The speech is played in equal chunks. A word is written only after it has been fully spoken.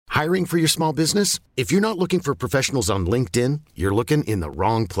Hiring for your small business? If you're not looking for professionals on LinkedIn, you're looking in the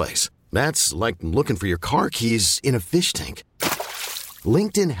wrong place. That's like looking for your car keys in a fish tank.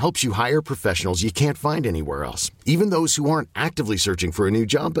 LinkedIn helps you hire professionals you can't find anywhere else, even those who aren't actively searching for a new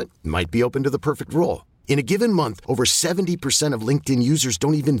job but might be open to the perfect role. In a given month, over 70% of LinkedIn users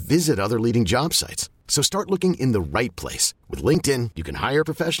don't even visit other leading job sites. So start looking in the right place. With LinkedIn, you can hire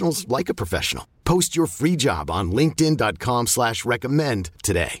professionals like a professional. Post your free job on linkedin.com/recommend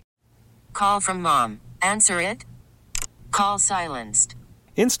today. Call from mom. Answer it. Call silenced.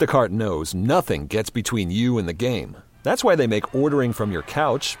 Instacart knows nothing gets between you and the game. That's why they make ordering from your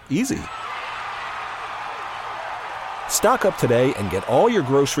couch easy. Stock up today and get all your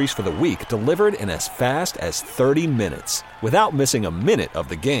groceries for the week delivered in as fast as 30 minutes without missing a minute of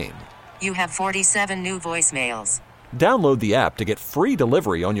the game. You have 47 new voicemails. Download the app to get free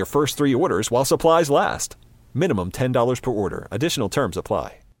delivery on your first 3 orders while supplies last. Minimum $10 per order. Additional terms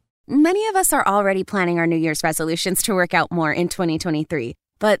apply. Many of us are already planning our New Year's resolutions to work out more in 2023.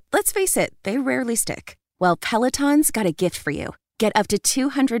 But let's face it, they rarely stick. Well, Peloton's got a gift for you. Get up to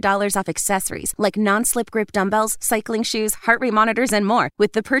 $200 off accessories like non-slip grip dumbbells, cycling shoes, heart rate monitors, and more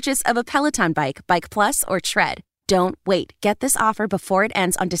with the purchase of a Peloton bike, Bike Plus, or Tread. Don't wait. Get this offer before it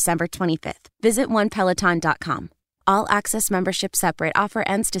ends on December 25th. Visit onepeloton.com. All access membership separate. Offer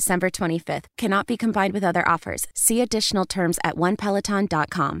ends December 25th. Cannot be combined with other offers. See additional terms at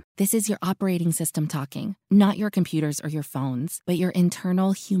onepeloton.com. This is your operating system talking, not your computers or your phones, but your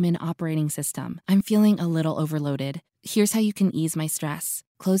internal human operating system. I'm feeling a little overloaded. Here's how you can ease my stress.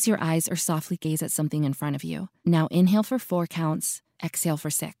 Close your eyes or softly gaze at something in front of you. Now inhale for 4 counts, exhale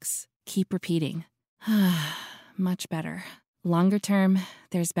for 6. Keep repeating. Much better. Longer term,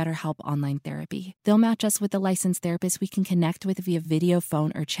 there's BetterHelp Online Therapy. They'll match us with a licensed therapist we can connect with via video,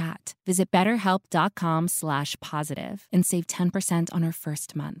 phone, or chat. Visit betterhelp.com/positive and save 10% on our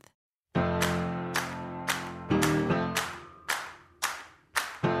first month.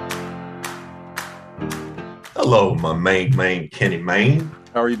 Hello, my Mayne, Kenny Mayne.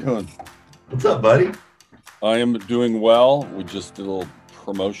 How are you doing? What's up, buddy? I am doing well. We just did a little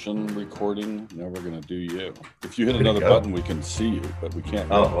promotion recording. Now we're going to do you. If you hit another button, we can see you, but we can't.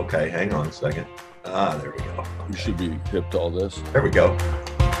 Oh, okay. Hang on a second. There we go. Okay. You should be hip to all this. There we go.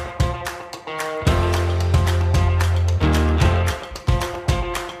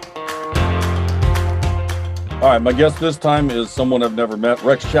 All right. My guest this time is someone I've never met.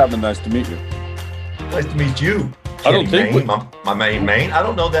 Rex Chapman. Nice to meet you. Nice to meet you. I don't think Mayne, my Mayne. I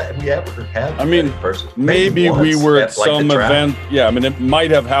don't know that we ever had. I mean, maybe we were at some event. Yeah, I mean, it might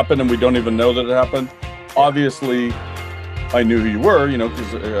have happened, and we don't even know that it happened. Yeah. Obviously, I knew who you were,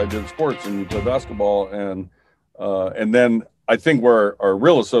 because I did sports and you played basketball, and then I think we're our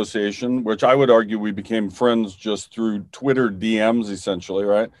real association, which I would argue we became friends just through Twitter DMs, essentially,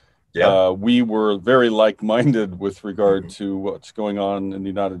 right? Yeah. We were very like-minded with regard to what's going on in the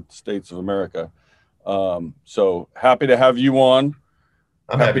United States of America. So happy to have you on.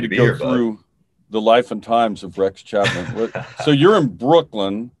 I'm happy to be go here, through the life and times of Rex Chapman. So you're in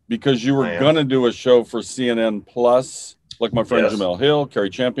Brooklyn because you were going to do a show for CNN Plus, like my friend Jamel Hill,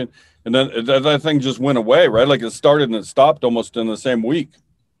 Carrie Champion. And then that thing just went away, right? Like it started and it stopped almost in the same week.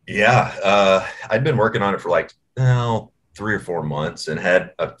 Yeah. I'd been working on it for 3 or 4 months and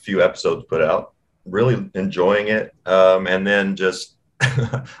had a few episodes put out, really enjoying it. And then just,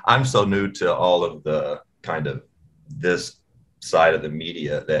 I'm so new to all of the kind of this side of the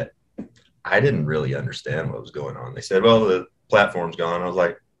media that I didn't really understand what was going on. They said, well, the platform's gone. I was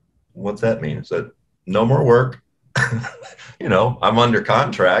like, what's that mean? I said, no more work. I'm under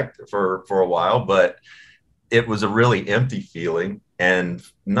contract for a while, but it was a really empty feeling and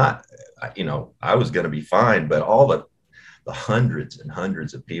not, I was going to be fine, but all the hundreds and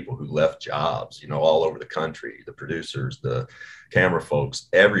hundreds of people who left jobs, all over the country, the producers, the camera folks,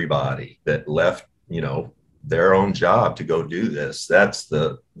 everybody that left, their own job to go do this. That's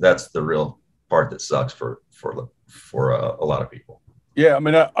the real part that sucks for a lot of people. Yeah.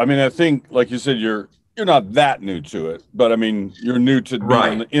 I mean, I think, like you said, you're not that new to it, but I mean, you're new to being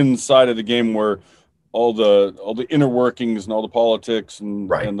on the inside of the game where all the inner workings and all the politics and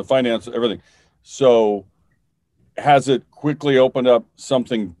the finance, everything. So has it quickly opened up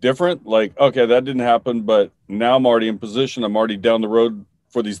something different? Like, okay, that didn't happen, but now I'm already in position. I'm already down the road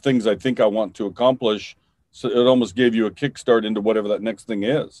for these things I think I want to accomplish. So it almost gave you a kickstart into whatever that next thing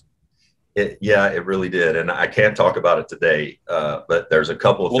is. It really did. And I can't talk about it today, but there's a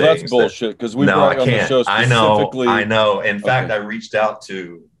couple of things. Well, that's bullshit because we brought on the show specifically. I know. In fact, I reached out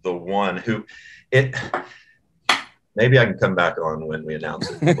to the one who maybe I can come back on when we announce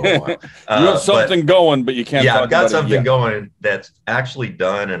it in a little while. You have something going, but you can't talk I've got about something it going that's actually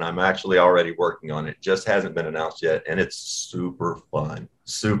done, and I'm actually already working on it. Just hasn't been announced yet, and it's super fun.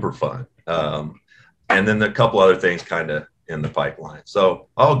 And then a couple other things kind of in the pipeline. So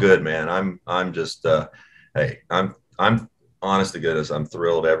all good, man. I'm just hey, I'm honest to goodness, I'm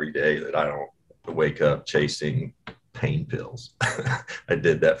thrilled every day that I don't wake up chasing pain pills. I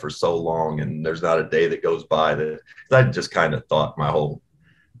did that for so long, and there's not a day that goes by that I just kind of thought my whole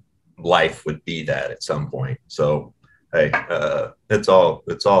life would be that at some point. So hey, it's all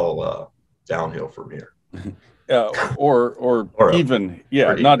downhill from here. or even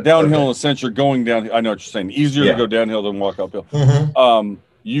not downhill in the sense you're going down. I know what you're saying. Easier to go downhill than walk uphill.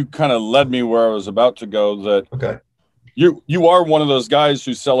 You kind of led me where I was about to go. That you are one of those guys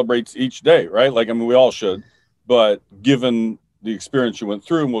who celebrates each day, right? Like, I mean, we all should, but given the experience you went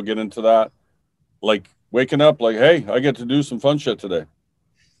through, and we'll get into that, like waking up like, hey, I get to do some fun shit today.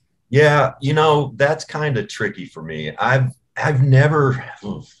 Yeah, that's kind of tricky for me. I've never.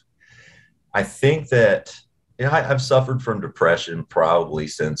 I think that I've suffered from depression probably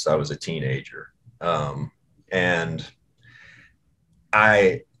since I was a teenager, and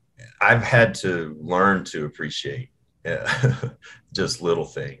I've had to learn to appreciate just little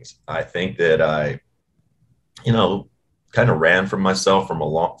things. I think that I, kind of ran from myself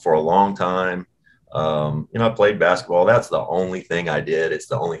for a long time. I played basketball. That's the only thing I did. It's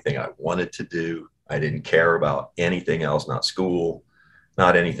the only thing I wanted to do. I didn't care about anything else, not school,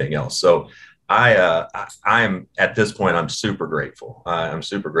 not anything else. So I'm at this point, I'm super grateful. I'm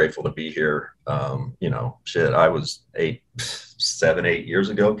super grateful to be here. I was 7, 8 years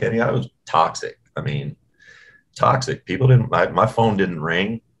ago, Kenny, I was toxic. I mean, toxic. My phone didn't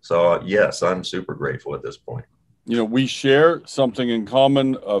ring. So yes, I'm super grateful at this point. We share something in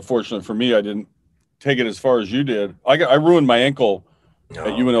common. Fortunately for me, I didn't take it as far as you did. I ruined my ankle at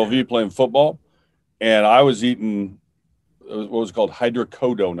UNLV playing football, and I was eating what was called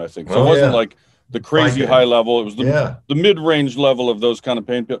hydrocodone, I think. So it wasn't like the crazy high level. It was the mid-range level of those kind of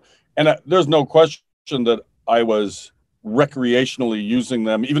pain pills. And there's no question that I was recreationally using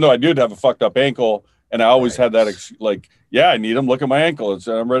them, even though I did have a fucked up ankle, and I always had that I need them. Look at my ankle.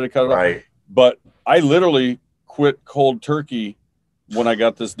 I'm ready to cut it off. But I literally quit cold turkey when I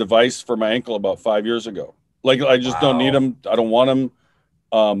got this device for my ankle about 5 years ago. Like, I just don't need them. I don't want them.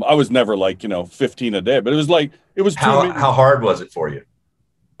 I was never 15 a day, but it was how hard was it for you?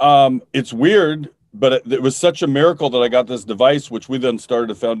 It's weird, but it was such a miracle that I got this device, which we then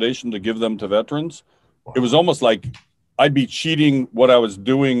started a foundation to give them to veterans. Wow. It was almost like I'd be cheating what I was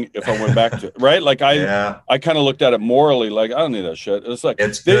doing if I went back to it, right? Like I kind of looked at it morally, like I don't need that shit. It's like,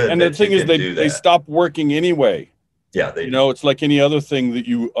 it's good. And the thing is they stopped working anyway. Yeah. It's like any other thing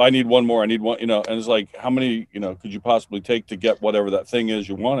that I need one more, I need one, and it's like, how many, could you possibly take to get whatever that thing is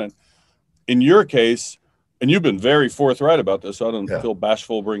you wanted? In your case, and you've been very forthright about this, so I don't feel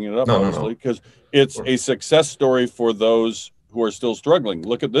bashful bringing it up, honestly, because it's a success story for those who are still struggling.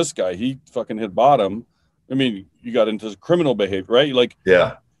 Look at this guy. He fucking hit bottom. I mean, you got into criminal behavior, right? Like,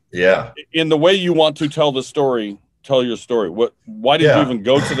 yeah. In the way you want to tell the story, tell your story. Why did you even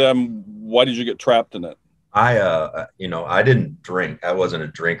go to them? Why did you get trapped in it? I didn't drink. I wasn't a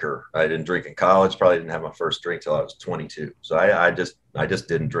drinker. I didn't drink in college. Probably didn't have my first drink till I was 22. So I just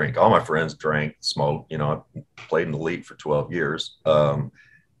didn't drink. All my friends drank, smoked. I played in the league for 12 years.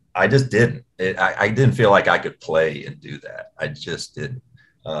 I just didn't. I didn't feel like I could play and do that. I just didn't.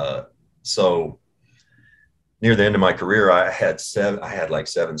 So near the end of my career, I had 7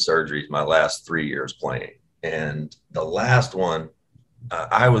 surgeries my last 3 years playing, and the last one,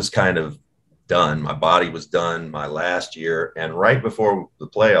 I was kind of done. My body was done my last year. And right before the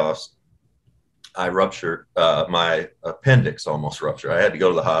playoffs, I ruptured my appendix, almost ruptured. I had to go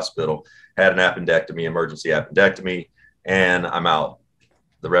to the hospital, had an appendectomy, emergency appendectomy, and I'm out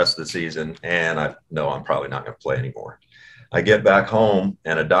the rest of the season. And I know I'm probably not going to play anymore. I get back home,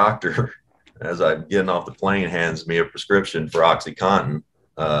 and a doctor, as I'm getting off the plane, hands me a prescription for OxyContin,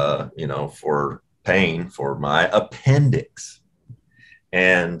 for pain for my appendix.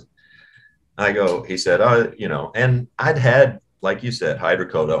 And he said, and I'd had, like you said,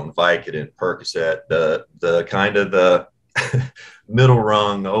 hydrocodone, Vicodin, Percocet, the kind of the middle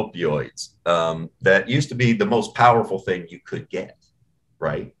rung opioids that used to be the most powerful thing you could get,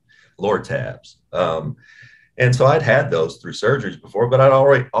 right? Lortabs. And so I'd had those through surgeries before, but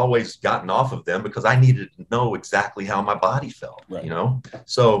I'd always gotten off of them because I needed to know exactly how my body felt, right.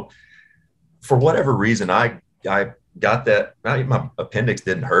 So for whatever reason, I got that. My appendix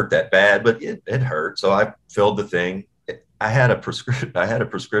didn't hurt that bad, but it hurt. So I filled the thing. I had a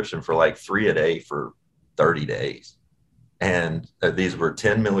prescription for like 3 a day for 30 days. And these were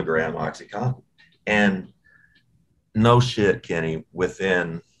 10 milligram OxyContin. And no shit, Kenny,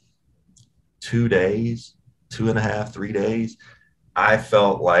 within 2 days, 2.5, 3 days, I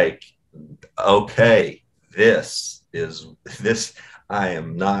felt like, okay,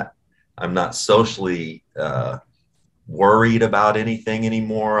 I'm not socially worried about anything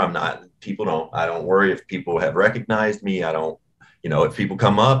anymore. I don't worry if people have recognized me. I don't, if people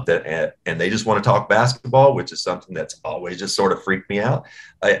come up and they just want to talk basketball, which is something that's always just sort of freaked me out.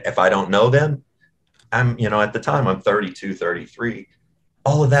 If I don't know them, at the time I'm 32, 33,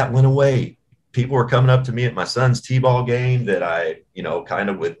 all of that went away. People were coming up to me at my son's t-ball game that I, kind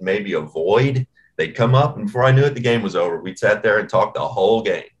of would maybe avoid. They'd come up, and before I knew it, the game was over. We'd sat there and talked the whole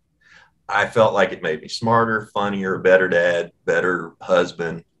game. I felt like it made me smarter, funnier, better dad, better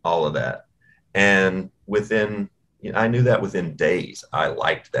husband, all of that. And I knew that within days. I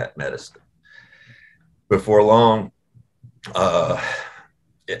liked that medicine. Before long,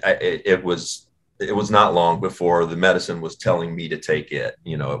 it was not long before the medicine was telling me to take it.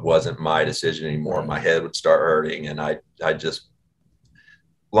 It wasn't my decision anymore. My head would start hurting, and I just,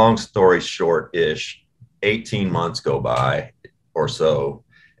 long story short-ish, 18 months go by or so,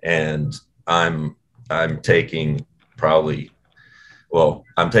 and I'm taking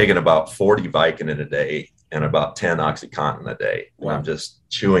I'm taking about 40 Vicodin a day and about 10 OxyContin a day. Wow. And I'm just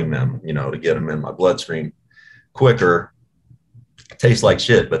chewing them, to get them in my bloodstream quicker. It tastes like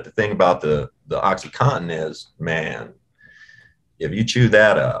shit, but the thing about the OxyContin is, man, if you chew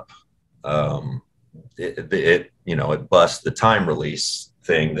that up, it busts the time release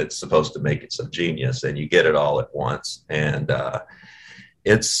thing that's supposed to make it so genius, and you get it all at once. And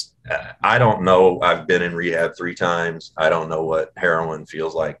I don't know. I've been in rehab 3 times. I don't know what heroin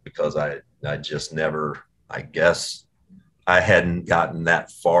feels like, because I just never, I guess I hadn't gotten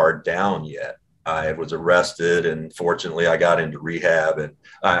that far down yet. I was arrested, and fortunately I got into rehab. And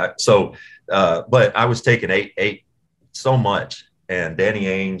but I was taking eight so much. And Danny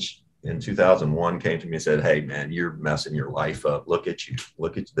Ainge in 2001 came to me and said, "Hey man, you're messing your life up. Look at you.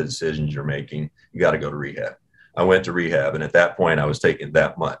 Look at the decisions you're making. You got to go to rehab." I went to rehab, and at that point I was taking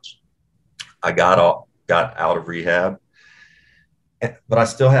that much. I got out of rehab, but I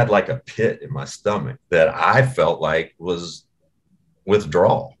still had like a pit in my stomach that I felt like was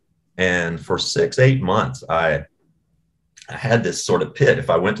withdrawal. And for 6-8 months, I had this sort of pit. If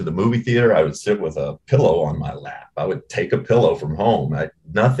I went to the movie theater, I would sit with a pillow on my lap. I would take a pillow from home.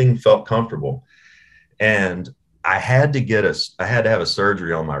 Nothing felt comfortable. And I had to have a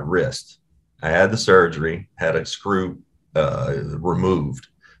surgery on my wrist. I had the surgery, had a screw removed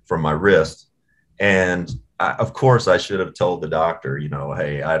from my wrist. And of course, I should have told the doctor,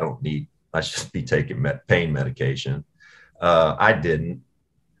 hey, I should be taking pain medication. I didn't.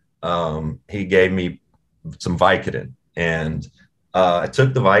 He gave me some Vicodin, and I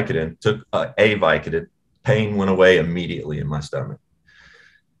took the Vicodin, took a Vicodin. Pain went away immediately in my stomach.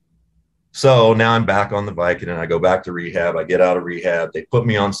 So now I'm back on the Vicodin. I go back to rehab. I get out of rehab. They put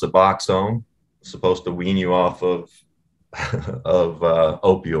me on Suboxone, supposed to wean you off of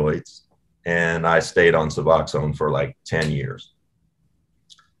opioids. And I stayed on Suboxone for like 10 years.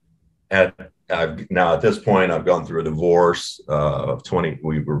 Now at this point, I've gone through a divorce of 20.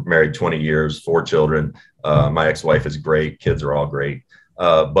 We were married 20 years, 4 children. My ex-wife is great. Kids are all great.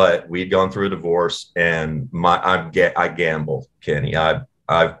 But we'd gone through a divorce, and I gambled, Kenny. I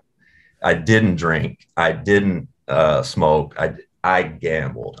didn't drink. I didn't smoke. I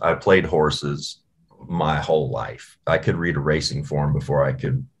gambled. I played horses my whole life. I could read a racing form before I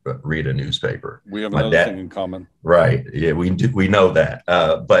could read a newspaper. We have another thing in common. Right. Yeah, we know that.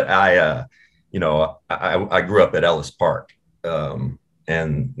 But I grew up at Ellis Park,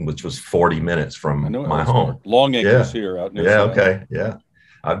 and which was 40 minutes from my home. Long Acres here out near. Yeah. Okay. Yeah.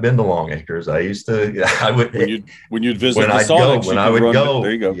 I've been to Long Acres. I used to. I would when you'd visit the Sonics. When I would go.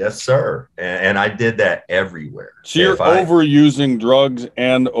 There you go. Yes, sir. And I did that everywhere. So you're overusing drugs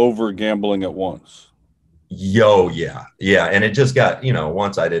and over gambling at once. Yeah. And it just got,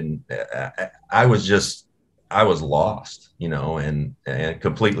 once I was lost, and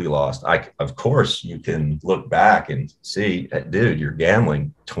completely lost. Of course you can look back and see, dude, you're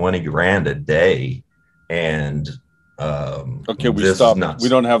gambling 20 grand a day. And, okay, we stopped. We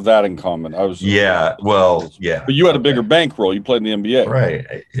don't have that in common. But you had a bigger bankroll. You played in the NBA.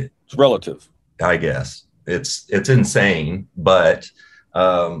 Right. It's relative. I guess it's insane. But,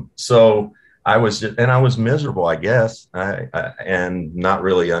 so I was miserable, I guess, and not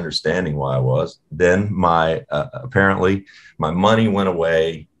really understanding why I was. Then apparently my money went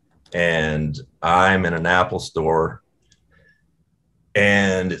away, and I'm in an Apple store,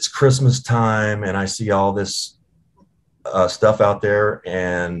 and it's Christmas time, and I see all this stuff out there,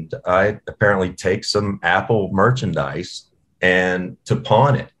 and I apparently take some Apple merchandise and to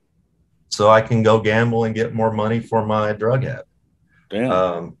pawn it so I can go gamble and get more money for my drug habit.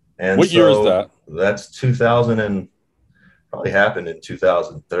 Damn. And what year is that? That's 2000 and probably happened in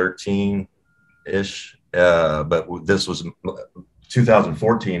 2013 ish. But this was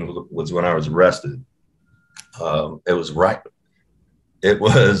 2014 was when I was arrested. It was right. It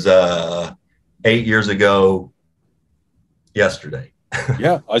was 8 years ago yesterday.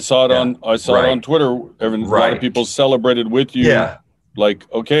 Yeah, I saw it on it on Twitter. A lot of people celebrated with you. Yeah. Like,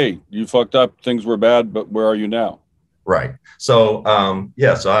 okay, you fucked up, things were bad, but where are you now? Right. So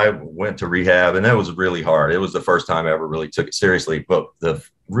so I went to rehab, and that was really hard. It was the first time I ever really took it seriously. But the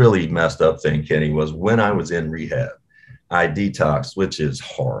really messed up thing, Kenny, was when I was in rehab, I detoxed, which is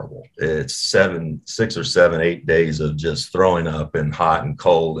horrible. It's 6 or 7, 8 days of just throwing up and hot and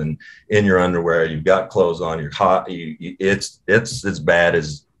cold and in your underwear. You've got clothes on, you're hot. It's bad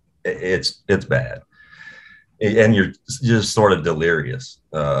as it's bad. And you're just sort of delirious.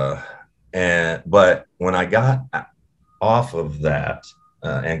 But when I got off of that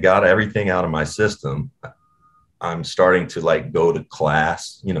and got everything out of my system, I'm starting to like go to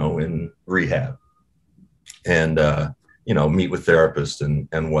class, in rehab and, meet with therapists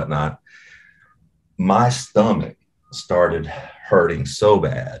and whatnot. My stomach started hurting so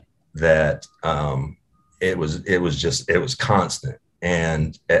bad that it was constant,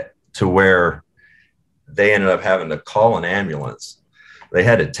 and to where they ended up having to call an ambulance. They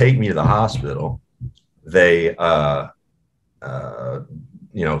had to take me to the hospital. They,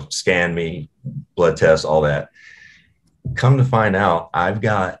 scanned me, blood tests, all that. Come to find out, I've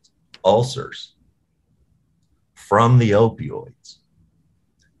got ulcers from the opioids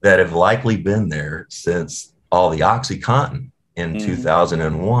that have likely been there since all the OxyContin in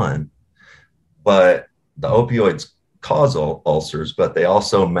 2001. But the opioids cause ulcers, but they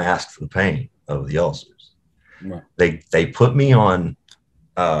also mask the pain of the ulcers. Right. They put me on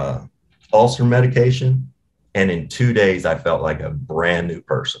ulcer medication, and in 2 days I felt like a brand new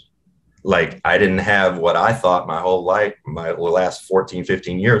person. Like I didn't have what I thought my whole life, my last 14,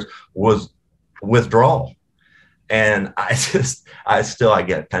 15 years was withdrawal. And I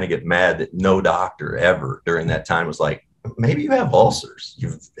get mad that no doctor ever during that time was like, maybe you have ulcers.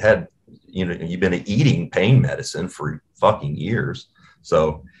 You've been eating pain medicine for fucking years.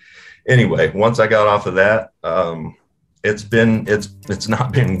 So anyway, once I got off of that, it's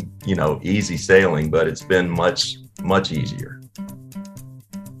not been, easy sailing, but it's been much, much easier.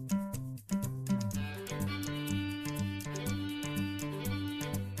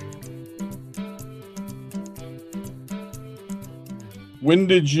 When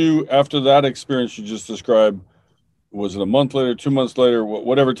did you, after that experience you just described, was it a month later, 2 months later,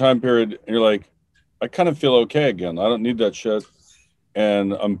 whatever time period, and you're like, I kind of feel okay again. I don't need that shit.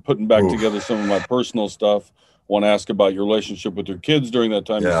 And I'm putting back together some of my personal stuff. I want to ask about your relationship with your kids during that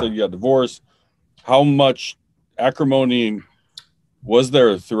time. Yeah. You said you got divorced. How much acrimony was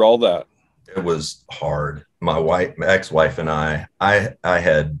there through all that? It was hard. My ex-wife and I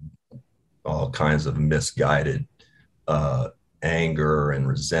had all kinds of misguided anger and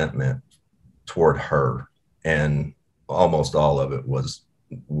resentment toward her, and almost all of it was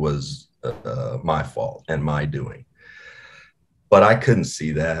my fault and my doing. But I couldn't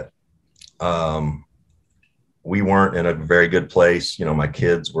see that. We weren't in a very good place. My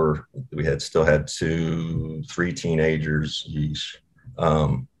kids still had 3 teenagers each.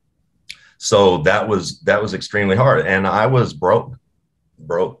 So that was extremely hard. And I was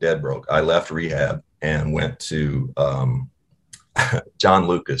dead broke. I left rehab and went to John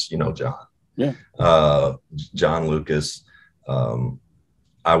Lucas, John. Yeah. John Lucas.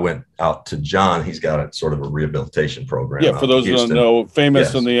 I went out to John. He's got a sort of a rehabilitation program. Yeah, for those who don't know,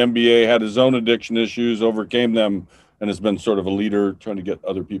 famous in the NBA, had his own addiction issues, overcame them, and has been sort of a leader trying to get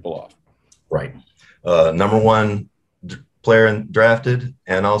other people off. Right. Number 1 player drafted,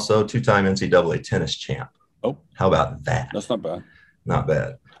 and also 2-time NCAA tennis champ. Oh, how about that? That's not bad. Not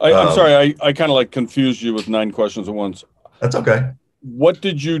bad. I'm sorry. I kind of like confused you with 9 questions at once. That's okay. What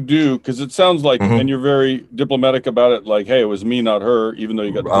did you do? Because it sounds like, and you're very diplomatic about it, like, hey, it was me, not her, even though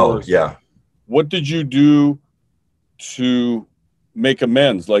you got divorced. Oh, yeah. What did you do to make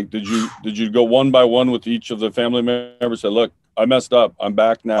amends? Like, did you go one by one with each of the family members, say, look, I messed up, I'm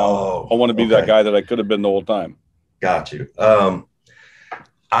back now. I want to be that guy that I could have been the whole time. Got you.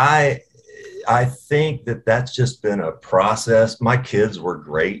 I think that's just been a process. My kids were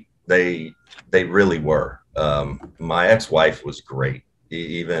great. They really were. My ex-wife was great.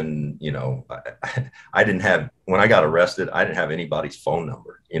 Even, I didn't have, when I got arrested, I didn't have anybody's phone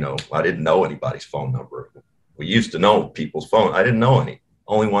number. I didn't know anybody's phone number. we used to know people's phone. I didn't know any.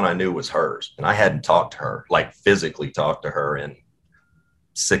 Only one I knew was hers. And I hadn't talked to her, like physically talked to her in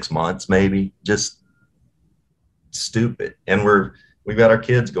 6 months, maybe. Just stupid. And we've got our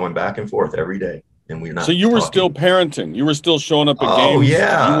kids going back and forth every day. And we're not. So you were still parenting. You were still showing up at games. Oh,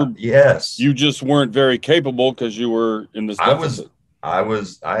 yeah. Yes. You just weren't very capable because you were in this deficit. I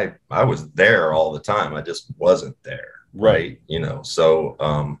was there all the time. I just wasn't there. Right. You know,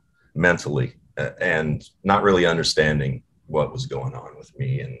 so mentally and not really understanding what was going on with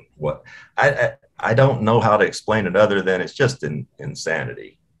me and what I don't know how to explain it other than it's just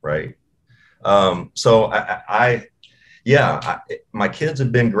insanity. Right. So my kids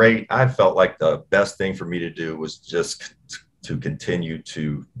have been great. I felt like the best thing for me to do was just to continue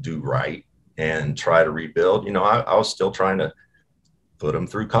to do right and try to rebuild. You know, I was still trying to put them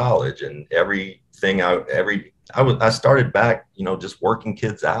through college and everything. I started back, you know, just working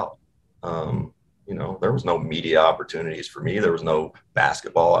kids out. You know, there was no media opportunities for me. There was no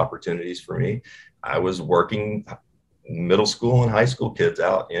basketball opportunities for me. I was working middle school and high school kids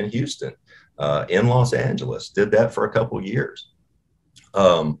out in Houston, in Los Angeles, did that for a couple of years.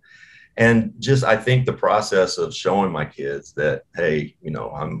 And just, I think the process of showing my kids that, hey, you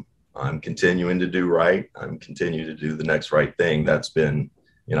know, I'm continuing to do right. I'm continuing to do the next right thing. That's been,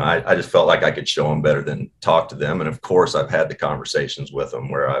 you know, I just felt like I could show them better than talk to them. And of course I've had the conversations with them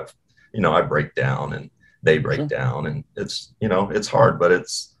where I break down and they break down, and it's, you know, it's hard, but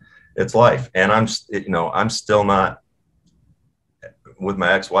it's life. And I'm still not with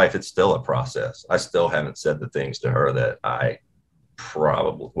my ex-wife. It's still a process. I still haven't said the things to her that that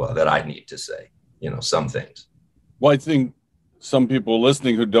I need to say, you know, some things. Well, I think some people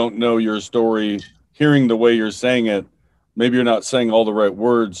listening who don't know your story, hearing the way you're saying it, maybe you're not saying all the right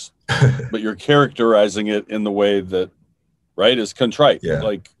words, but you're characterizing it in the way that, right, is contrite. Yeah.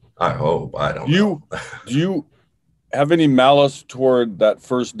 Like, I hope. I don't know. Do you have any malice toward that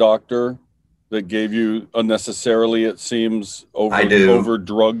first doctor that gave you unnecessarily, it seems, over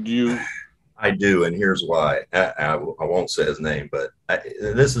drugged you? I do, and here's why. I won't say his name, but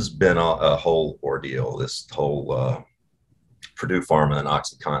this has been a whole ordeal. This whole Purdue Pharma and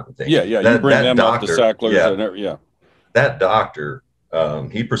OxyContin thing. Yeah. You bring them up to Sacklers. Yeah. That doctor,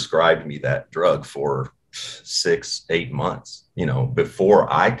 he prescribed me that drug for 6-8 months. You know, before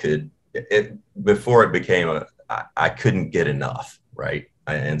it became I couldn't get enough, right?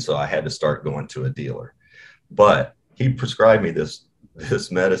 And so I had to start going to a dealer. But he prescribed me this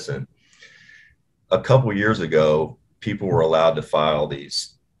medicine. A couple years ago, people were allowed to file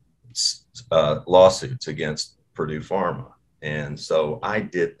these lawsuits against Purdue Pharma. And so I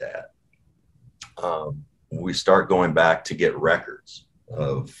did that. We start going back to get records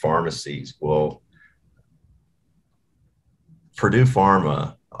of pharmacies. Well, Purdue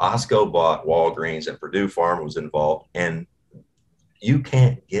Pharma, Osco bought Walgreens, and Purdue Pharma was involved. And you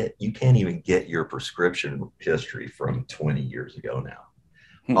can't even get your prescription history from 20 years ago now.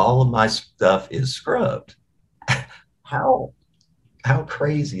 All of my stuff is scrubbed. How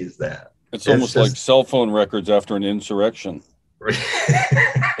crazy is that? It's almost like cell phone records after an insurrection.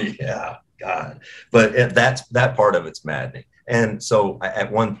 Yeah, God. But that part of it's maddening. And so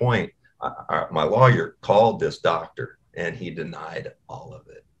at one point, my lawyer called this doctor, and he denied all of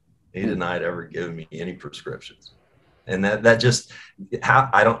it. He denied ever giving me any prescriptions. And that just,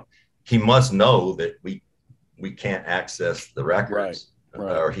 he must know that we can't access the records.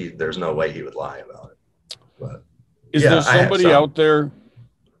 Right. Or there's no way he would lie about it. But is there somebody out there?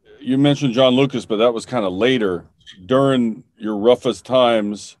 You mentioned John Lucas, but that was kind of later during your roughest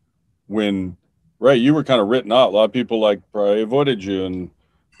times when, right, you were kind of written out. A lot of people probably avoided you and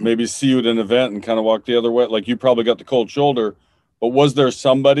maybe see you at an event and kind of walk the other way. Like, you probably got the cold shoulder, but was there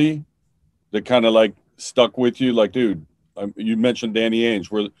somebody that kind of stuck with you? Like, dude, you mentioned Danny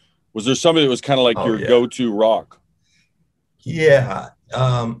Ainge. Was there somebody that was kind of like your go-to rock? Yeah.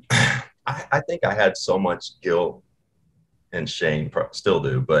 I think I had so much guilt and shame, still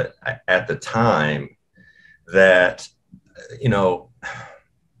do, but at the time that, you know,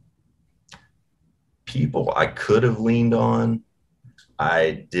 people I could have leaned on,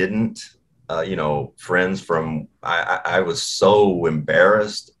 I didn't, you know, friends from, I was so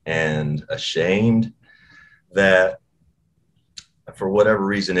embarrassed and ashamed that for whatever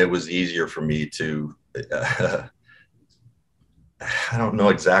reason, it was easier for me to, I don't know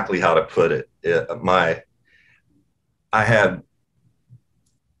exactly how to put it. I had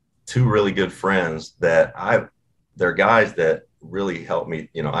two really good friends that they're guys that really helped me.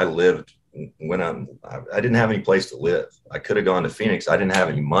 You know, I lived when I didn't have any place to live. I could have gone to Phoenix. I didn't have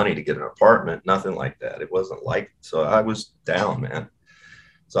any money to get an apartment, nothing like that. It wasn't so I was down, man.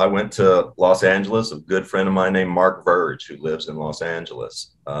 So I went to Los Angeles, a good friend of mine named Mark Verge, who lives in Los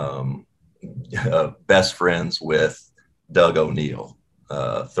Angeles, best friends with Doug O'Neill,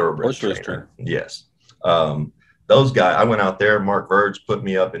 thoroughbred trainer. Yes. Those guys, I went out there, Mark Verge put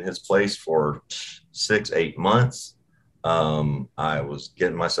me up in his place for 6-8 months. I was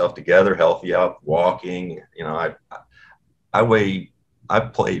getting myself together, healthy out, walking. You know, I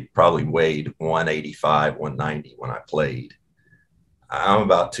probably weighed 185, 190 when I played. I'm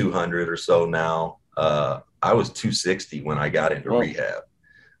about 200 or so now. I was 260 when I got into rehab,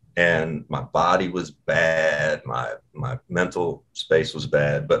 and my body was bad. My mental space was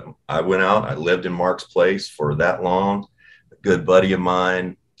bad, but I went out, I lived in Mark's place for that long. A good buddy of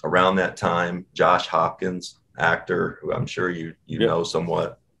mine around that time, Josh Hopkins, actor, who I'm sure you know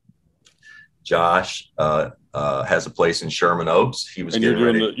somewhat. Josh has a place in Sherman Oaks. He was getting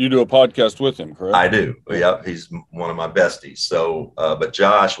ready. You do a podcast with him, correct? I do. Yeah, he's one of my besties. So, but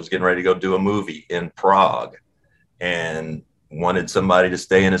Josh was getting ready to go do a movie in Prague, and wanted somebody to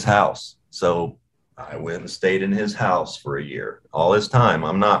stay in his house. So I went and stayed in his house for a year. All this time,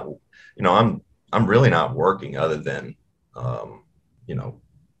 I'm not, I'm really not working other than,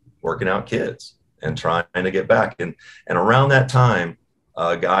 working out kids and trying to get back. And around that time,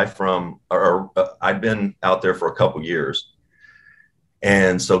 a guy I'd been out there for a couple years.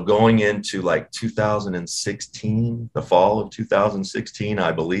 And so going into like 2016, the fall of 2016,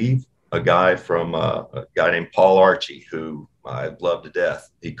 I believe, a guy named Paul Archie, who I love to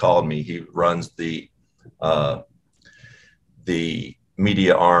death. He called me. He runs the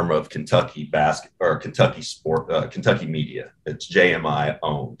media arm of Kentucky Kentucky Sport, Kentucky Media. It's JMI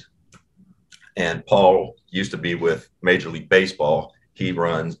owned. And Paul used to be with Major League Baseball. He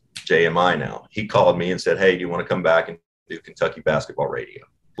runs JMI now. He called me and said, "Hey, do you want to come back and do Kentucky basketball radio?"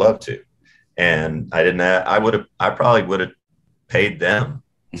 Love to. And I probably would have paid them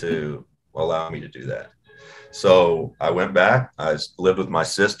to allow me to do that. So I went back. I lived with my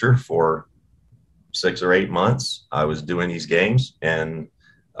sister for 6 or 8 months. I was doing these games and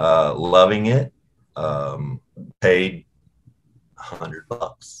loving it. Paid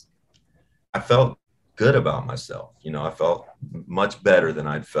 $100. I felt good about myself. I felt much better than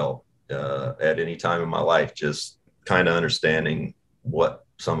I'd felt at any time in my life, just kind of understanding what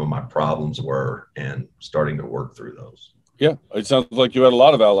some of my problems were and starting to work through those. Yeah, it sounds like you had a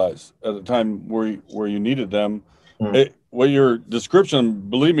lot of allies at the time where you needed them. What your description,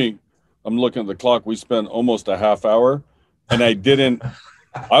 believe me, I'm looking at the clock. We spent almost a half hour, and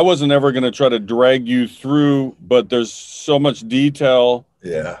I wasn't ever going to try to drag you through, but there's so much detail.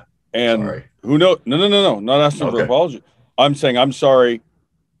 Yeah. And sorry. Who knows? No, not asking for apology. I'm saying I'm sorry.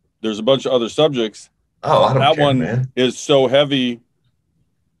 There's a bunch of other subjects. Oh, I don't care, that one, man. Is so heavy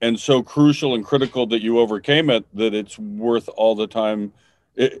and so crucial and critical that you overcame it, that it's worth all the time.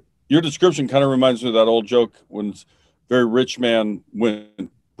 Your description kind of reminds me of that old joke when a very rich man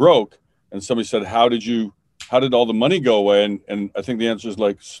went broke and somebody said, how did all the money go away? And I think the answer is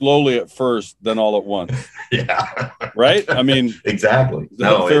like slowly at first, then all at once. Yeah. Right? I mean, exactly.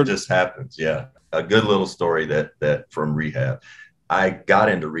 No, it just happens. Yeah. A good little story that from rehab. I got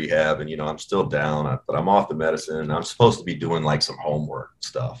into rehab and, I'm still down, but I'm off the medicine and I'm supposed to be doing like some homework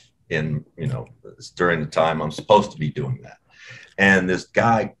stuff during the time I'm supposed to be doing that. And this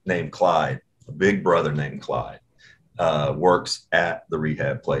guy named Clyde, a big brother named Clyde, works at the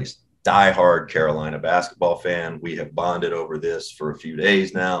rehab place. Diehard Carolina basketball fan. We have bonded over this for a few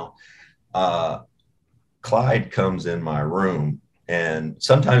days now. Clyde comes in my room and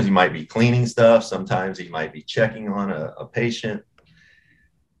sometimes he might be cleaning stuff. Sometimes he might be checking on a patient.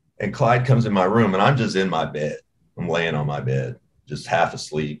 And Clyde comes in my room and I'm just in my bed. I'm laying on my bed, just half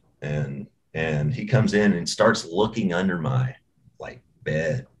asleep. And he comes in and starts looking under my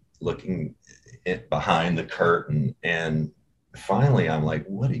bed, looking behind the curtain. And finally I'm like,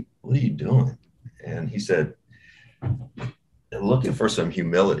 what are you doing? And he said, looking for some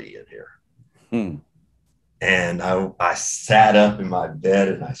humility in here. And I sat up in my bed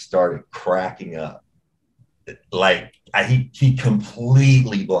and I started cracking up. He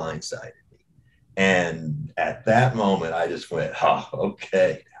completely blindsided me. And at that moment, I just went,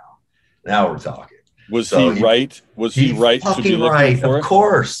 okay, now we're talking. Was he right? Was he right to be looking for it? Of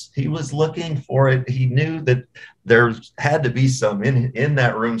course. He was looking for it. He knew that there had to be some in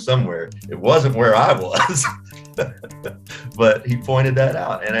that room somewhere. It wasn't where I was. But he pointed that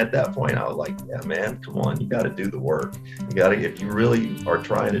out. And at that point, I was like, yeah, man, come on. You got to do the work. If you really are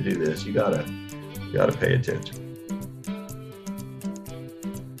trying to do this, you got to pay attention.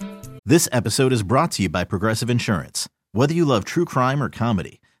 This episode is brought to you by Progressive Insurance. Whether you love true crime or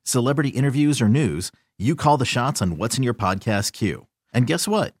comedy, celebrity interviews or news, you call the shots on what's in your podcast queue. And guess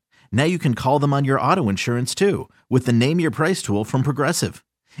what? Now you can call them on your auto insurance too with the Name Your Price tool from Progressive.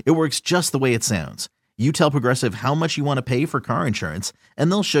 It works just the way it sounds. You tell Progressive how much you want to pay for car insurance,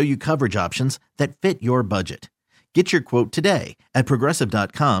 and they'll show you coverage options that fit your budget. Get your quote today at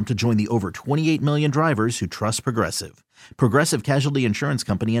Progressive.com to join the over 28 million drivers who trust Progressive. Progressive Casualty Insurance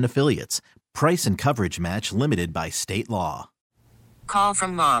Company and Affiliates. Price and coverage match limited by state law. Call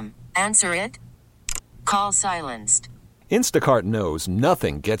from mom. Answer it. Call silenced. Instacart knows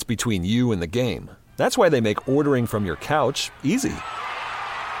nothing gets between you and the game. That's why they make ordering from your couch easy.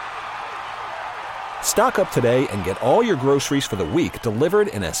 Stock up today and get all your groceries for the week delivered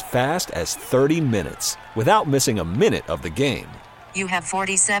in as fast as 30 minutes without missing a minute of the game. You have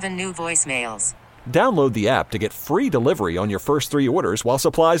 47 new voicemails. Download the app to get free delivery on your first 3 orders while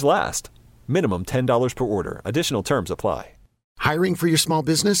supplies last. Minimum $10 per order. Additional terms apply. Hiring for your small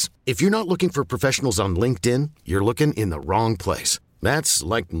business? If you're not looking for professionals on LinkedIn, you're looking in the wrong place. That's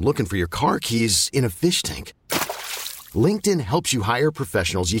like looking for your car keys in a fish tank. LinkedIn helps you hire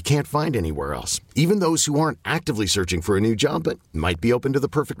professionals you can't find anywhere else, even those who aren't actively searching for a new job but might be open to the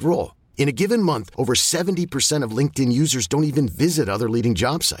perfect role. In a given month, over 70% of LinkedIn users don't even visit other leading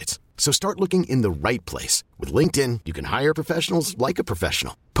job sites. So start looking in the right place. With LinkedIn, you can hire professionals like a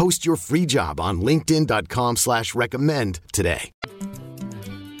professional. Post your free job on linkedin.com/recommend today.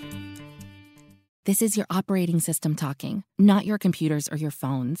 This is your operating system talking, not your computers or your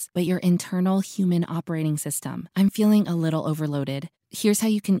phones, but your internal human operating system. I'm feeling a little overloaded. Here's how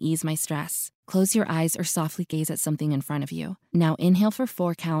you can ease my stress. Close your eyes or softly gaze at something in front of you. Now inhale for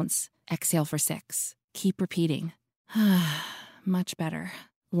 4 counts, exhale for 6. Keep repeating. Much better.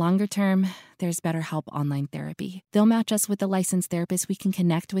 Longer term, there's BetterHelp Online Therapy. They'll match us with a licensed therapist we can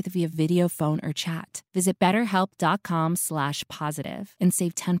connect with via video, phone, or chat. Visit betterhelp.com/positive and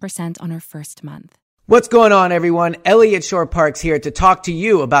save 10% on our first month. What's going on, everyone? Elliot Shore Parks here to talk to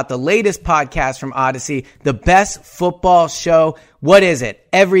you about the latest podcast from Odyssey, the best football show. What is it?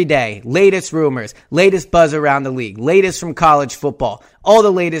 Every day, latest rumors, latest buzz around the league, latest from college football, all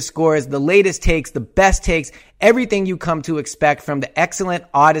the latest scores, the latest takes, the best takes, everything you come to expect from the excellent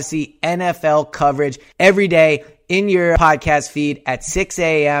Odyssey NFL coverage every day in your podcast feed at 6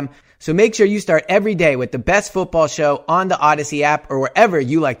 a.m. So make sure you start every day with the best football show on the Odyssey app or wherever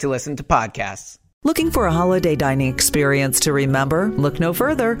you like to listen to podcasts. Looking for a holiday dining experience to remember? Look no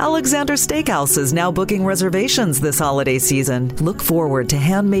further. Alexander Steakhouse is now booking reservations this holiday season. Look forward to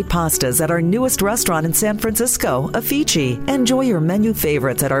handmade pastas at our newest restaurant in San Francisco, Afici. Enjoy your menu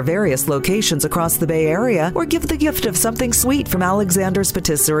favorites at our various locations across the Bay Area, or give the gift of something sweet from Alexander's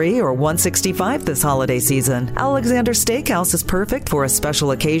Patisserie or 165 this holiday season. Alexander Steakhouse is perfect for a special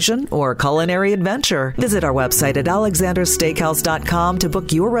occasion or culinary adventure. Visit our website at alexandersteakhouse.com to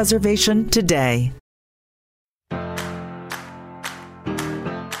book your reservation today.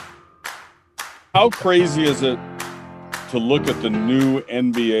 How crazy is it to look at the new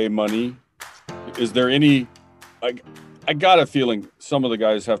NBA money? Is there any, I got a feeling some of the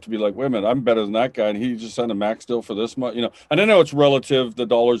guys have to be like, wait a minute, I'm better than that guy, and he just signed a max deal for this much, and I know it's relative, the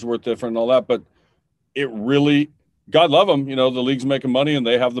dollar's worth different and all that, but it really, God love them, the league's making money and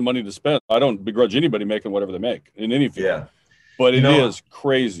they have the money to spend. I don't begrudge anybody making whatever they make in any field. Yeah. But it is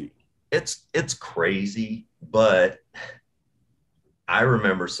crazy. It's crazy, but I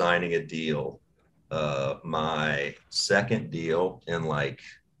remember signing a deal, my second deal in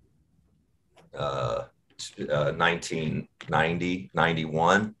 1990,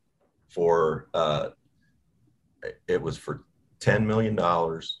 91 for, it was for $10 million,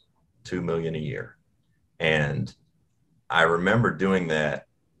 $2 million a year. And I remember doing that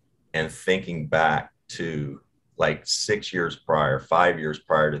and thinking back to 6 years prior, 5 years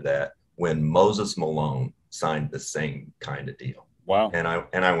prior to that, when Moses Malone signed the same kind of deal. Wow. And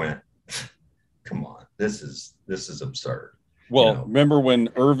I went, come on, this is absurd. Well, remember when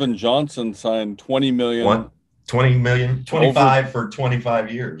Irvin Johnson signed 20 million, 25 for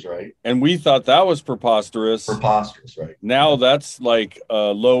 25 years, right? And we thought that was preposterous. Preposterous, right? Now that's like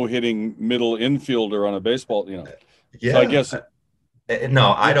a low-hitting middle infielder on a baseball, Yeah. So I guess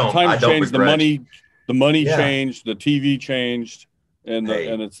no, I don't. Times I don't changed, begrudge. the money changed, the TV changed, and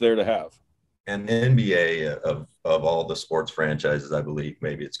it's there to have. And the NBA of all the sports franchises, I believe,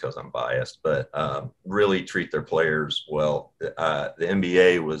 maybe it's because I'm biased, but really treat their players well. The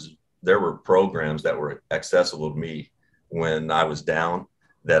NBA there were programs that were accessible to me when I was down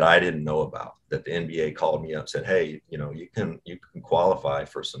that I didn't know about, that the NBA called me up and said, hey, you can qualify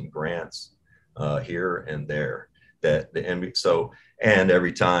for some grants here and there, that the NBA. So, and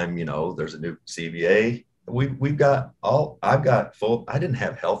every time, there's a new CBA, I've got full, I didn't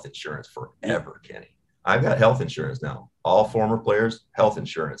have health insurance forever, Kenny. I've got health insurance now. All former players, health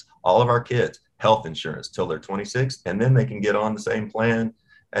insurance. All of our kids, health insurance till they're 26, and then they can get on the same plan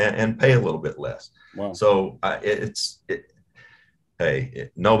and pay a little bit less. Wow. So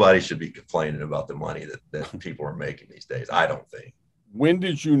nobody should be complaining about the money that people are making these days, I don't think. When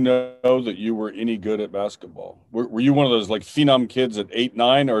did you know that you were any good at basketball? Were you one of those like phenom kids at 8,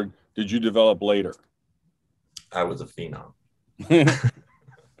 9, or did you develop later? I was a phenom.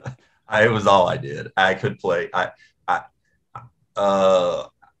 It was all I did. I could play.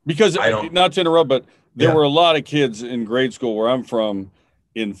 Because not to interrupt, but there were a lot of kids in grade school where I'm from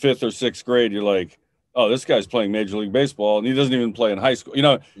in 5th or 6th grade. You're like, oh, this guy's playing Major League Baseball, and he doesn't even play in high school. You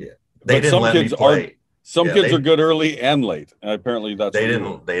know, they didn't let me play. Some kids are good early and late. And apparently that's they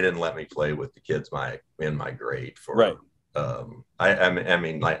didn't let me play with the kids in my grade for right. I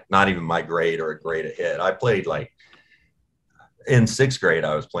mean, like not even my grade or a grade ahead. I played like in 6th grade,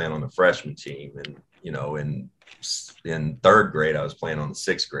 I was playing on the freshman team, and in 3rd grade, I was playing on the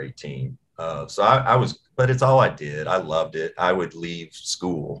 6th grade team. So I was, but it's all I did. I loved it. I would leave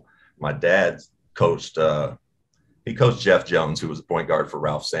school. My dad coached. He coached Jeff Jones, who was a point guard for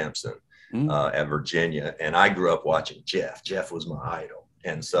Ralph Sampson at Virginia, and I grew up watching Jeff. Jeff was my idol,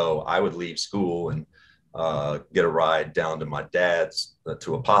 and so I would leave school and get a ride down to my dad's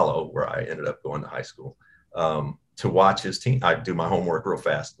to Apollo, where I ended up going to high school, to watch his team. I'd do my homework real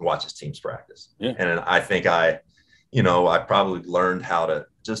fast and watch his team's practice. Yeah. And I think I probably learned how to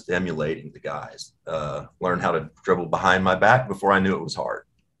just emulating the guys, learn how to dribble behind my back before I knew it was hard.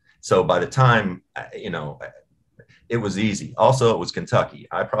 So by the time, it was easy. Also, it was Kentucky.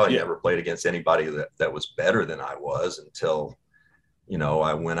 I probably never played against anybody that was better than I was until,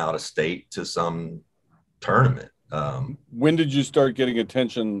 I went out of state to some tournament. When did you start getting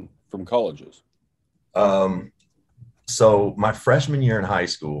attention from colleges? So my freshman year in high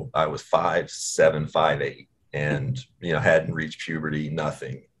school, I was 5'7", 5'8", and, hadn't reached puberty,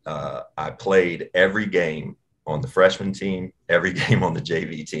 nothing. I played every game on the freshman team, every game on the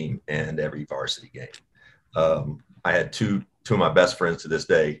JV team, and every varsity game. I had two of my best friends to this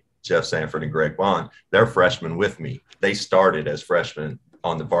day, Jeff Sanford and Greg Bond. They're freshmen with me. They started as freshmen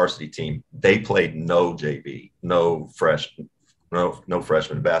on the varsity team. They played no JV, no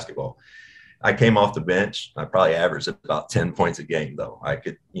freshman basketball. I came off the bench. I probably averaged about 10 points a game, though. I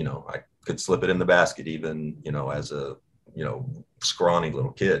could slip it in the basket even, as a, scrawny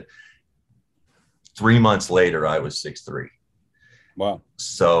little kid. 3 months later, I was 6'3". Wow.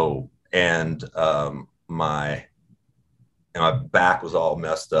 So, and my back was all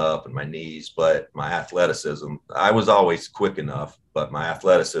messed up and my knees, but my athleticism, I was always quick enough, but my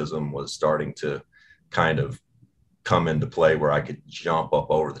athleticism was starting to kind of come into play where I could jump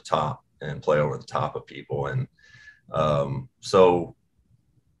up over the top and play over the top of people. And so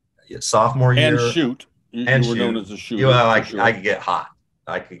sophomore year. And shoot. You were known as a shooter. Well, I could get hot.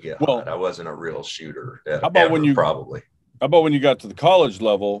 Hot. I wasn't a real shooter. How about when you got to the college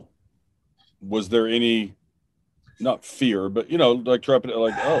level? Was there any, not fear, but like trepidation,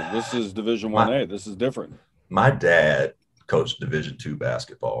 like, oh, this is Division 1A. This is different. My dad coached Division II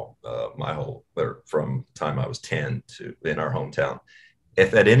basketball from the time I was 10 to in our hometown.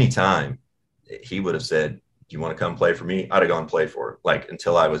 If at any time he would have said, "Do you want to come play for me?" I'd have gone play for it. Like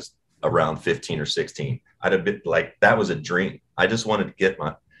until I was around 15 or 16, I'd have been like, that was a dream. I just wanted to get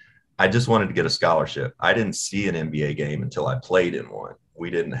a scholarship. I didn't see an NBA game until I played in one.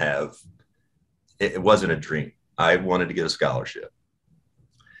 It wasn't a dream. I wanted to get a scholarship.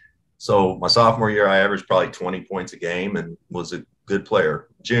 So my sophomore year, I averaged probably 20 points a game and was a good player.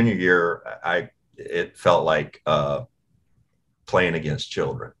 Junior year, it felt like playing against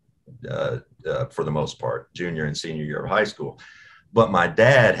children for the most part, junior and senior year of high school. But my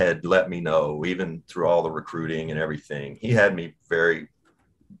dad had let me know, even through all the recruiting and everything, he had me very,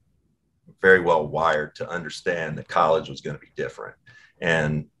 very well wired to understand that college was going to be different.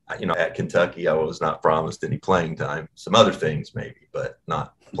 And, at Kentucky, I was not promised any playing time, some other things maybe, but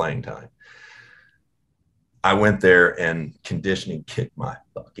not playing time. I went there and conditioning kicked my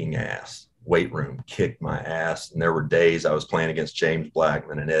fucking ass. Weight room kicked my ass. And there were days I was playing against James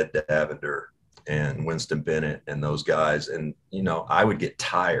Blackman and Ed Davender and Winston Bennett and those guys. And, I would get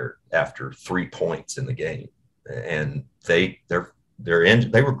tired after 3 points in the game. And they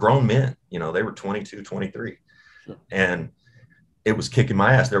were grown men, they were 22, 23. Sure. And it was kicking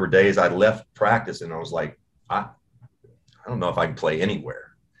my ass. There were days I left practice and I was like, I don't know if I can play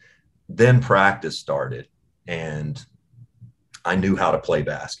anywhere. Then practice started and I knew how to play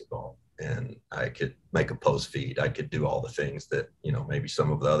basketball and I could make a post feed. I could do all the things that, maybe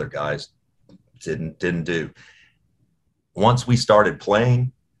some of the other guys didn't do. Once we started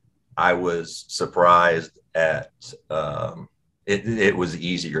playing, I was surprised at it was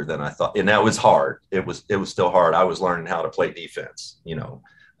easier than I thought. And that was hard. It was still hard. I was learning how to play defense,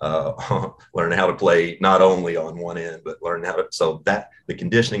 learning how to play not only on one end, but learning how to, so that the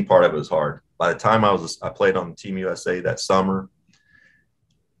conditioning part of it was hard. By the time I played on Team USA that summer,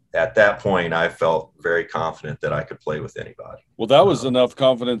 at that point, I felt very confident that I could play with anybody. Well, that was enough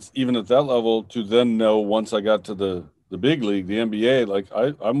confidence, even at that level, to then know once I got to the big league, the NBA, like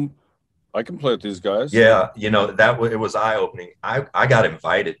I can play with these guys. Yeah, it was eye opening. I got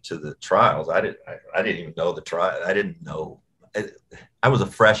invited to the trials. I didn't even know the trial. I didn't know. I was a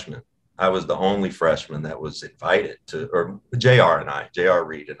freshman. I was the only freshman that was invited to, or J.R.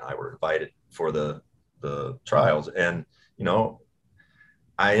 Reed and I were invited for the trials, and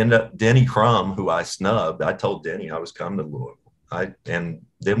I ended up Denny Crum, who I snubbed. I told Denny I was coming to Louisville. And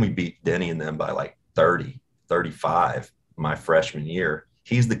then we beat Denny and them by like 30, 35 my freshman year.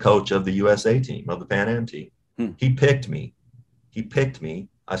 He's the coach of the USA team, of the Pan Am team. He picked me.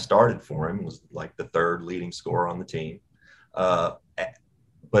 I started for him, was like the third leading scorer on the team.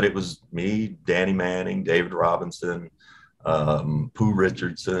 But it was me, Danny Manning, David Robinson, Pooh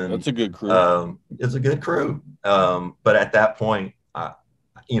Richardson. That's a good crew. It's a good crew. But at that point,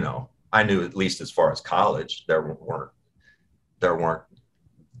 I knew, at least as far as college, there weren't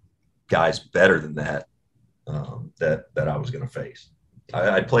guys better than that that I was going to face.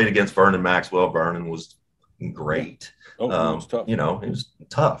 I played against Vernon Maxwell. Vernon was great. It was tough. It was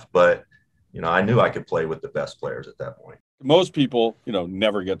tough, but I knew I could play with the best players at that point. Most people,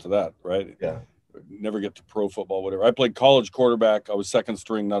 never get to that, right? Yeah. Never get to pro football, whatever. I played college quarterback. I was second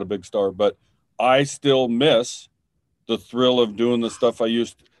string, not a big star, but I still miss the thrill of doing the stuff I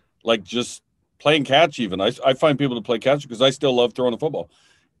used to, like just playing catch even. I find people to play catch because I still love throwing the football.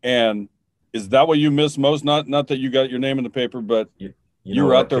 And is that what you miss most? Not that you got your name in the paper, but you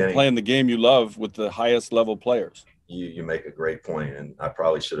were out there, Kenny, playing the game you love with the highest level players. You make a great point, and I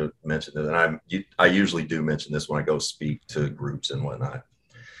probably should have mentioned it. And I usually do mention this when I go speak to groups and whatnot.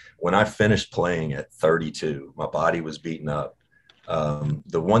 When I finished playing at 32, my body was beaten up.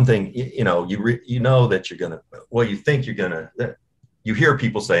 The one thing, you know that you're going to, well, you think you're going to, you hear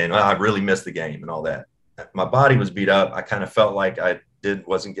people saying, I really missed the game and all that. My body was beat up. I kind of felt like I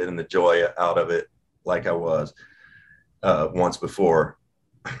wasn't getting the joy out of it like I was once before.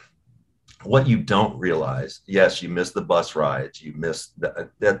 What you don't realize, yes, you miss the bus rides. You miss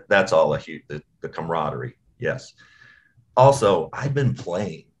that's all the camaraderie. Yes. Also, I've been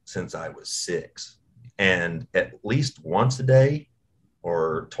playing since I was 6, and at least once a day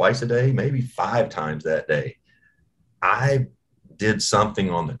or twice a day, maybe 5 times that day, I did something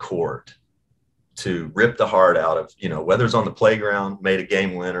on the court to rip the heart out of, whether it's on the playground, made a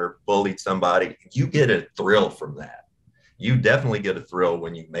game winner, bullied somebody. You get a thrill from that. You definitely get a thrill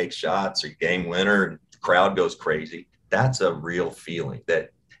when you make shots or game winner and the crowd goes crazy. That's a real feeling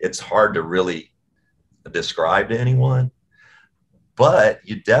that it's hard to really describe to anyone, but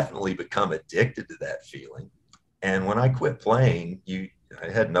you definitely become addicted to that feeling. And when I quit playing, I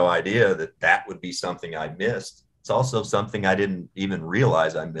had no idea that would be something I missed. It's also something I didn't even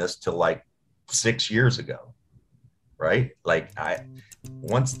realize I missed till like 6 years ago, right? Like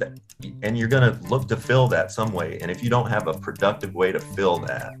and you're going to look to fill that some way. And if you don't have a productive way to fill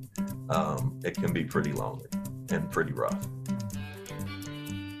that, it can be pretty lonely and pretty rough.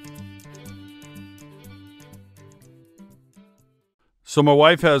 So my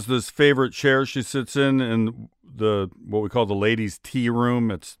wife has this favorite chair she sits in what we call the ladies' tea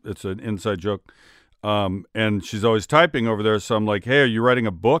room. It's an inside joke. And she's always typing over there. So I'm like, hey, are you writing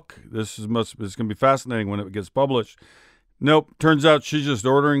a book? It's going to be fascinating when it gets published. Nope. Turns out she's just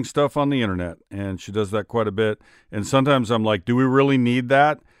ordering stuff on the internet, and she does that quite a bit. And sometimes I'm like, do we really need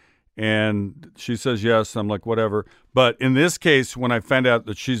that? And she says yes. I'm like, whatever. But in this case, when I found out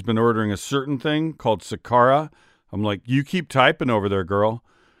that she's been ordering a certain thing called Sakara, I'm like, you keep typing over there, girl.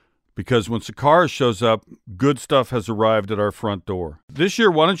 Because when Sakara shows up, good stuff has arrived at our front door. This year,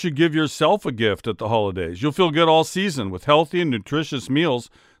 why don't you give yourself a gift at the holidays? You'll feel good all season with healthy and nutritious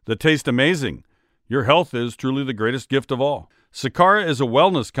meals that taste amazing. Your health is truly the greatest gift of all. Sakara is a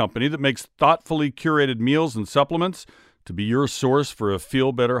wellness company that makes thoughtfully curated meals and supplements to be your source for a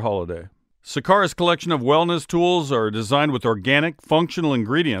feel-better holiday. Sakara's collection of wellness tools are designed with organic, functional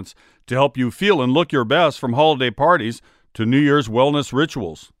ingredients to help you feel and look your best from holiday parties to New Year's wellness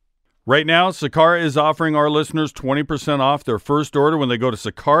rituals. Right now, Sakara is offering our listeners 20% off their first order when they go to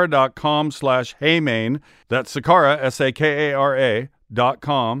sakara.com/heymayne. That's Sakara,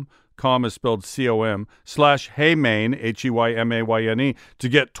 SAKARA.com. Com is spelled COM /heymayne, HEYMAYNE, to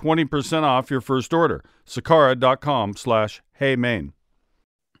get 20% off your first order. Sakara.com/heymayne.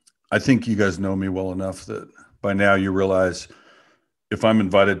 I think you guys know me well enough that by now you realize if I'm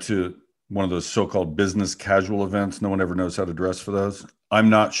invited to one of those so-called business casual events, no one ever knows how to dress for those. I'm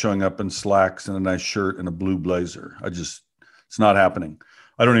not showing up in slacks and a nice shirt and a blue blazer. It's not happening.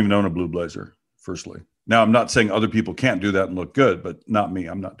 I don't even own a blue blazer, firstly. Now, I'm not saying other people can't do that and look good, but not me.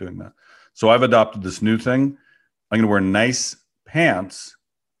 I'm not doing that. So I've adopted this new thing. I'm going to wear nice pants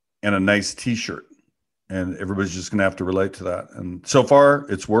and a nice t-shirt. And everybody's just going to have to relate to that. And so far,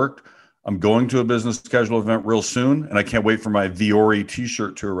 it's worked. I'm going to a business casual event real soon, and I can't wait for my Viore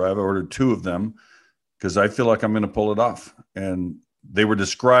t-shirt to arrive. I ordered 2 of them because I feel like I'm going to pull it off. And they were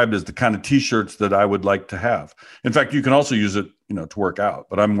described as the kind of t-shirts that I would like to have. In fact, you can also use it, to work out,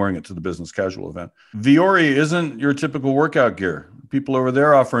 but I'm wearing it to the business casual event. Viore isn't your typical workout gear. People over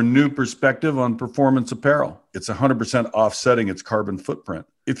there offer a new perspective on performance apparel. It's 100% offsetting its carbon footprint.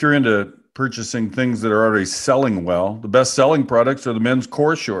 If you're into purchasing things that are already selling well, the best selling products are the men's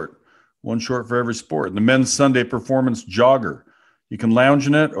core short, one short for every sport, and the men's Sunday performance jogger. You can lounge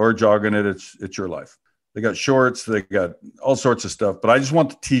in it or jog in it. It's your life. They got shorts, they got all sorts of stuff, but I just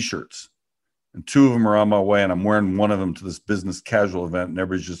want the t-shirts. And 2 of them are on my way, and I'm wearing one of them to this business casual event, and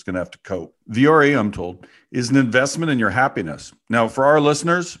everybody's just going to have to cope. Viore, I'm told, is an investment in your happiness. Now, for our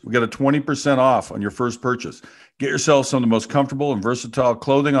listeners, we got a 20% off on your first purchase. Get yourself some of the most comfortable and versatile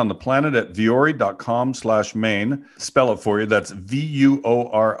clothing on the planet at viore.com/Mayne. Spell it for you. That's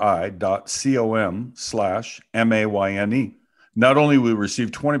VUORI.com/MAYNE. Not only will you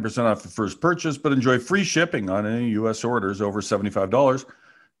receive 20% off the first purchase, but enjoy free shipping on any U.S. orders over $75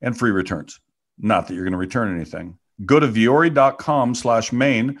 and free returns. Not that you're going to return anything. Go to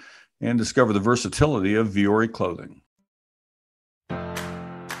viore.com/Mayne and discover the versatility of Viore clothing.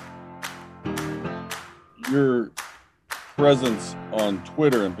 Your presence on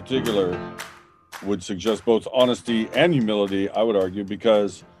Twitter in particular would suggest both honesty and humility, I would argue,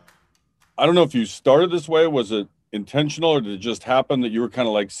 because I don't know if you started this way. Was it intentional, or did it just happen that you were kind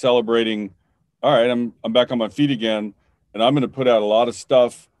of like celebrating, all right, I'm back on my feet again, and I'm going to put out a lot of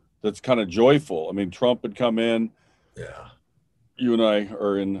stuff that's kind of joyful? I mean, Trump had come in. Yeah. You and I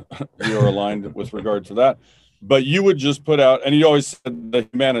we are aligned with regard to that. But you would just put out, and you always said the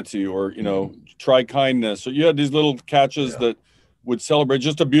humanity, or, try kindness. So you had these little catches that would celebrate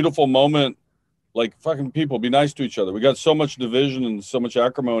just a beautiful moment. Like, fucking people, be nice to each other. We got so much division and so much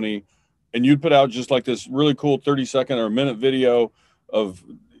acrimony. And you'd put out just like this really cool 30-second or a minute video of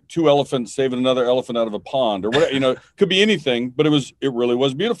 2 elephants saving another elephant out of a pond, or whatever. Could be anything, but it really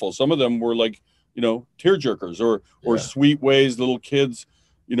was beautiful. Some of them were like, tear jerkers or sweet ways little kids,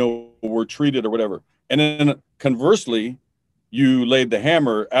 were treated or whatever. And then conversely, you laid the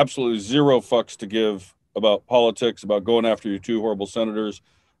hammer, absolutely 0 fucks to give about politics, about going after your 2 horrible senators,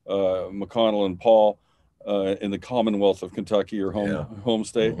 McConnell and Paul, in the Commonwealth of Kentucky, your home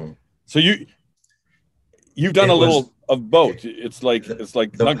state. Mm-hmm. So you've done a little of both. It's like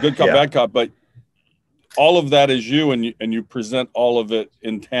not good cop, bad cop, but all of that is you, and you present all of it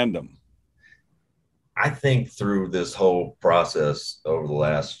in tandem. I think through this whole process over the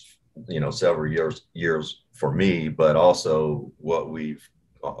last, several years for me, but also what we've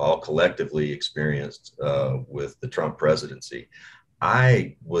all collectively experienced with the Trump presidency,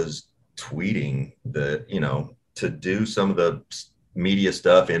 I was tweeting to do some of the media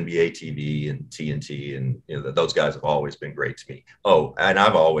stuff, NBA TV and TNT, and those guys have always been great to me. Oh, and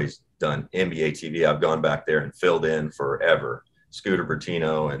I've always done NBA TV. I've gone back there and filled in forever. Scooter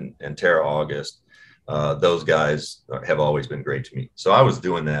Bertino and Tara August, those guys have always been great to me. So I was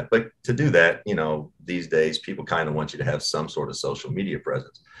doing that. But to do that, these days people kind of want you to have some sort of social media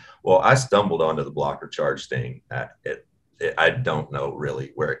presence. Well, I stumbled onto the blocker charge thing. I don't know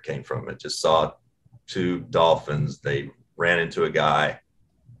really where it came from. I just saw 2 dolphins. They ran into a guy.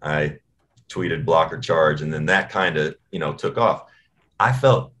 I tweeted blocker charge, and then that kind of, took off. I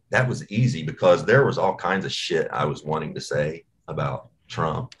felt that was easy because there was all kinds of shit I was wanting to say about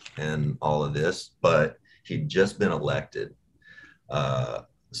Trump and all of this, but he'd just been elected.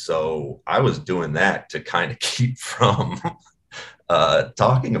 So I was doing that to kind of keep from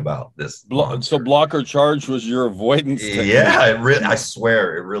talking about this. So blocker charge was your avoidance technique. Yeah, I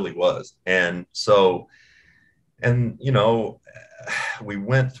swear it really was. And so, we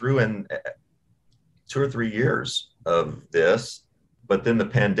went through 2 or 3 years of this, but then the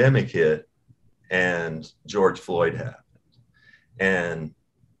pandemic hit and George Floyd happened. And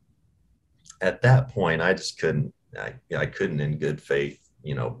at that point, I just couldn't in good faith,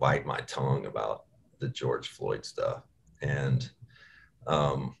 bite my tongue about the George Floyd stuff. And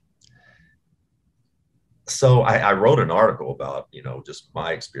so I wrote an article about, just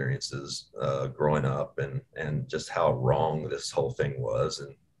my experiences growing up and just how wrong this whole thing was.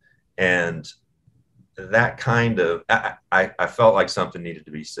 And that kind of, I felt like something needed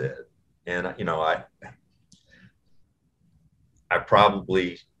to be said. And, you know,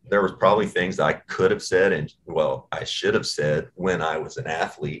 there was probably things I could have said, and well, I should have said when I was an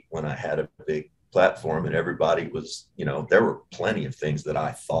athlete, when I had a big platform and everybody was, you know, there were plenty of things that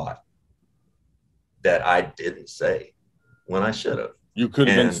I thought that I didn't say when I should have. You could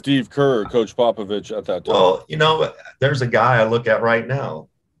have been Steve Kerr or Coach Popovich at that time. Well, you know, there's a guy I look at right now,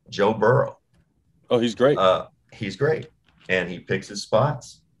 Joe Burrow. Oh, he's great. He's great. And he picks his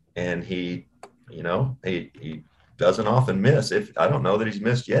spots, and he doesn't often miss. I don't know that he's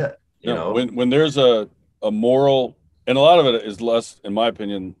missed yet. You know, when there's a moral, and a lot of it is less, in my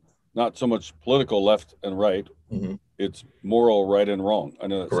opinion, not so much political left and right. Mm-hmm. It's moral right and wrong. I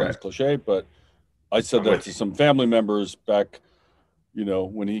know that sounds cliche, but I said that to some family members back, you know,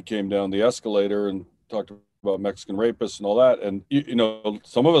 when he came down the escalator and talked about Mexican rapists and all that. And, you know,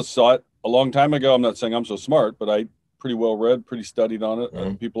 some of us saw it a long time ago. I'm not saying I'm so smart, but I pretty well read, pretty studied on it.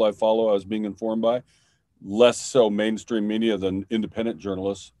 Mm-hmm. People I follow, I was being informed by. Less so mainstream media than independent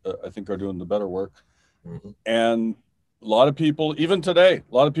journalists, I think, are doing the better work. Mm-hmm. And a lot of people, even today,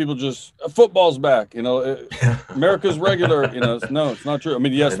 a lot of people just, football's back, you know, America's regular, you know, no, it's not true. I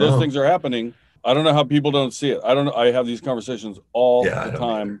mean, yes, those things are happening. I don't know how people don't see it. I don't know. I have these conversations all the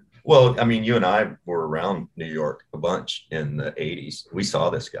time. Either. Well, I mean, you and I were around New York a bunch in the 80s. We saw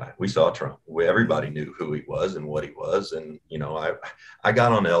this guy. We saw Trump. Everybody knew who he was and what he was. And, you know, I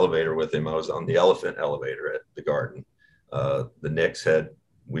got on the elevator with him. I was on the elephant elevator at the Garden. The Knicks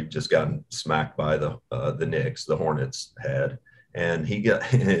we'd just gotten smacked by the Knicks, the Hornets had. And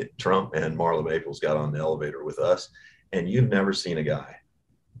Trump and Marla Maples got on the elevator with us. And you've never seen a guy.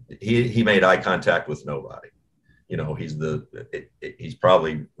 He made eye contact with nobody. You know, he's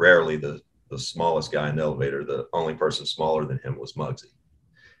probably rarely the smallest guy in the elevator. The only person smaller than him was Muggsy.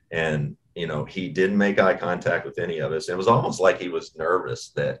 And, you know, he didn't make eye contact with any of us. It was almost like he was nervous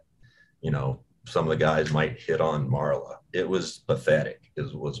that, you know, some of the guys might hit on Marla. It was pathetic,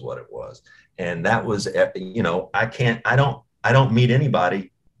 was what it was. And that was, you know, I don't meet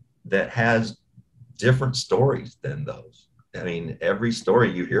anybody that has different stories than those. I mean, every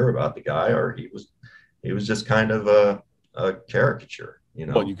story you hear about the guy, or he was just kind of a caricature, you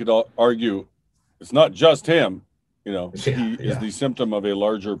know. Well, you could argue it's not just him, you know. He is the symptom of a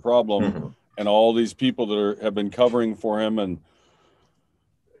larger problem, mm-hmm. and all these people that have been covering for him. And,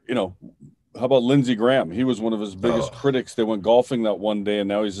 you know, how about Lindsey Graham? He was one of his biggest critics. They went golfing that one day, and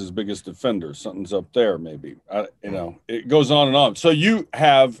now he's his biggest defender. Something's up there, maybe. You know, it goes on and on. So you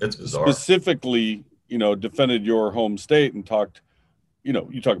have specifically, you know, defended your home state and talked, you know,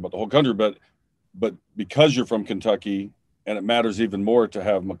 you talk about the whole country, but because you're from Kentucky, and it matters even more to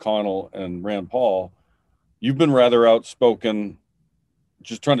have McConnell and Rand Paul, you've been rather outspoken,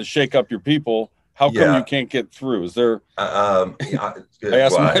 just trying to shake up your people. How come you can't get through? Is there? I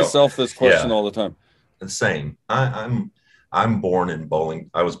ask myself this question all the time. The same. I'm born in Bowling.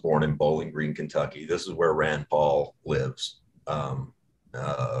 I was born in Bowling Green, Kentucky. This is where Rand Paul lives.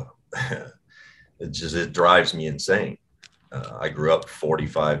 It drives me insane. I grew up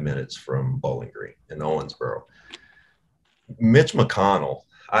 45 minutes from Bowling Green in Owensboro. Mitch McConnell,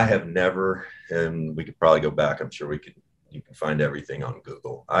 I have never, and we could probably go back. I'm sure you can find everything on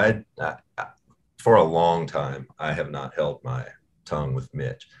Google. I for a long time, I have not held my tongue with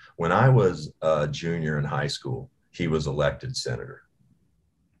Mitch. When I was a junior in high school, he was elected senator.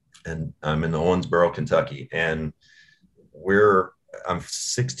 And I'm in Owensboro, Kentucky, and I'm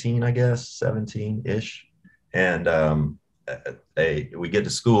 16, I guess, 17-ish. And we get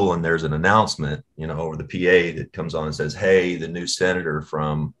to school and there's an announcement, you know, over the PA that comes on and says, hey, the new senator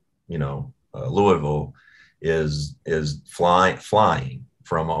from, you know, Louisville is flying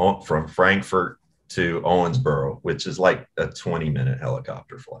from Frankfurt to Owensboro, which is like a 20-minute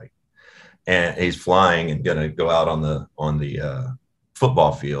helicopter flight. And he's flying and going to go out on the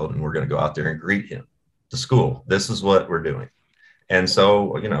football field, and we're going to go out there and greet him to school. This is what we're doing. And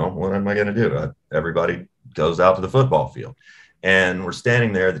so, you know, what am I going to do? Everybody goes out to the football field, and we're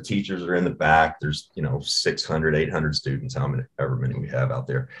standing there. The teachers are in the back. There's, you know, 600, 800 students, however many we have out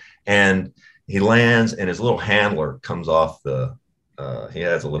there. And he lands, and his little handler comes off he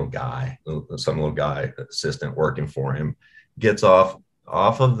has a little guy, assistant working for him, gets off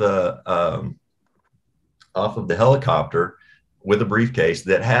of the helicopter with a briefcase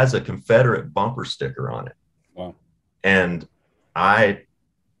that has a Confederate bumper sticker on it. Wow. And I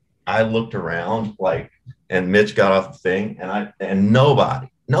looked around and Mitch got off the thing, and nobody.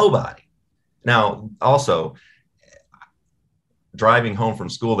 Now, also driving home from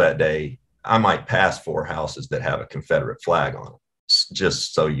school that day, I might pass 4 houses that have a Confederate flag on them.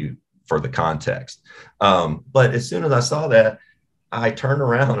 just for the context. But as soon as I saw that, I turned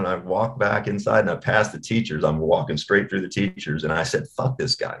around and I walked back inside and I passed the teachers. I'm walking straight through the teachers and I said, fuck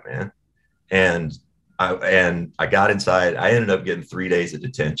this guy, man. And I got inside. I ended up getting 3 days of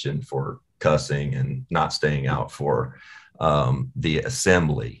detention for cussing and not staying out for the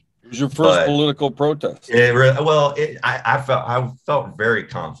assembly. It was your first political protest. I felt very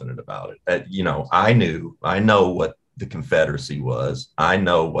confident about it. I know what the Confederacy was. I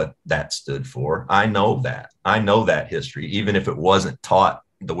know what that stood for. I know that history, even if it wasn't taught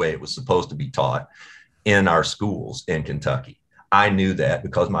the way it was supposed to be taught in our schools in Kentucky. I knew that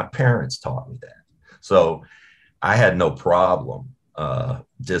because my parents taught me that. So I had no problem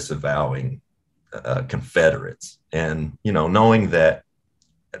disavowing Confederates, and knowing that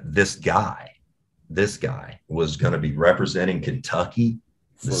this guy was going to be representing Kentucky,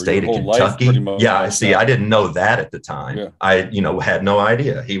 the state of Kentucky. I didn't know that at the time. Yeah. I had no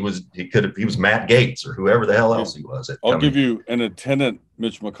idea he was Matt Gaetz or whoever the hell else he was. I'll give you an attendant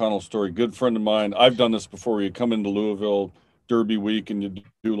Mitch McConnell story. Good friend of mine. I've done this before. You come into Louisville Derby week and you do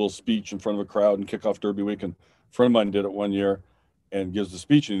a little speech in front of a crowd and kick off Derby week. And a friend of mine did it one year and gives the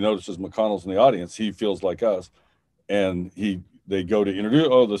speech, and he notices McConnell's in the audience. He feels like us, and they go to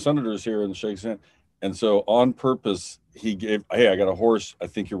introduce, the senator's here, and shakes hand. And so on purpose, he gave, hey, I got a horse I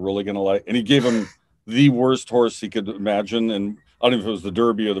think you're really going to like. And he gave him the worst horse he could imagine. And I don't know if it was the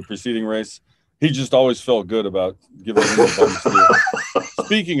Derby or the preceding race. He just always felt good about giving him the bum.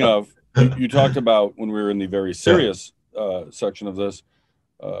 Speaking of, you talked about when we were in the very serious section of this,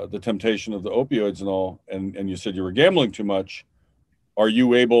 the temptation of the opioids and all, and you said you were gambling too much. Are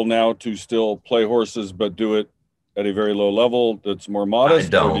you able now to still play horses, but do it at a very low level that's more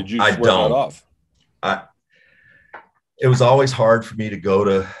modest? Or did you swear that off? It was always hard for me to go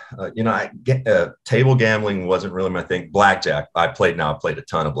to, table gambling wasn't really my thing. Blackjack, I played a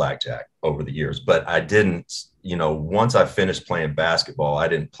ton of blackjack over the years, but I didn't, once I finished playing basketball, I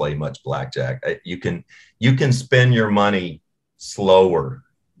didn't play much blackjack. You can spend your money slower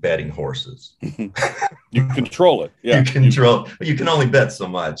betting horses. You control it. Yeah. You can only bet so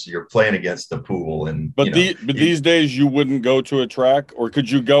much. You're playing against the pool. But these days you wouldn't go to a track, or could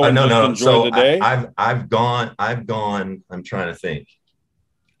you go and enjoy the day? I've gone, I'm trying to think.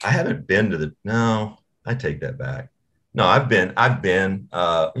 I haven't been to I take that back. No, I've been,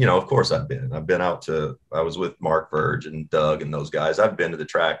 of course I've been out I was with Mark Verge and Doug and those guys. I've been to the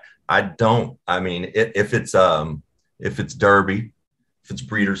track. If it's Derby, if it's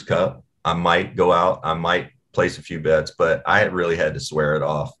Breeders' Cup, I might go out. I might place a few bets, but I really had to swear it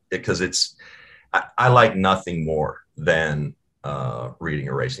off because I like nothing more than reading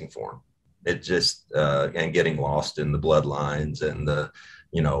a racing form. It just, and getting lost in the bloodlines and the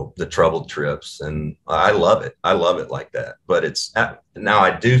troubled trips. And I love it. I love it like that. But now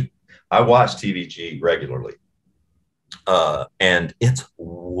I watch TVG regularly. And it's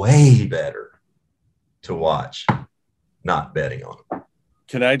way better to watch not betting on them.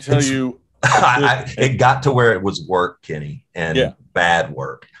 Can I tell you? It got to where it was work, Kenny, and bad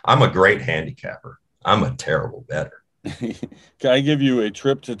work. I'm a great handicapper. I'm a terrible bettor. Can I give you a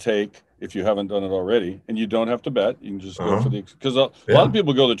trip to take if you haven't done it already? And you don't have to bet. You can just go for because a lot of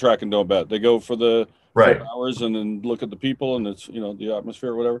people go to the track and don't bet. They go for the 4 hours and then look at the people and it's, the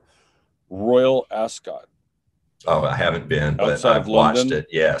atmosphere or whatever. Royal Ascot. Oh, I haven't been, but I've watched it.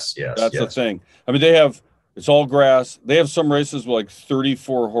 Yes. That's the thing. I mean, it's all grass. They have some races with like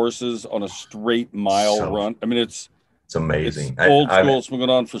 34 horses on a straight mile run. I mean, it's amazing. It's old school. It's been going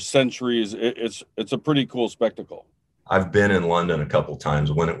on for centuries. It's a pretty cool spectacle. I've been in London a couple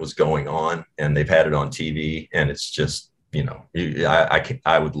times when it was going on, and they've had it on TV, and it's just,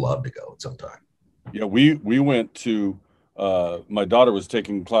 I would love to go sometime. Yeah, we went to my daughter was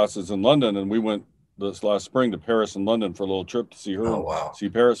taking classes in London, and we went this last spring to Paris and London for a little trip to see her. See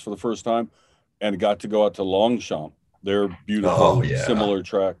Paris for the first time. And got to go out to Longchamp, their beautiful, similar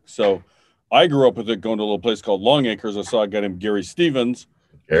track. So I grew up with it, going to a little place called Long Acres. I saw a guy named Gary Stevens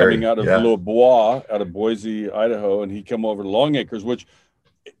coming out of Le Bois, out of Boise, Idaho, and he came over to Long Acres, which,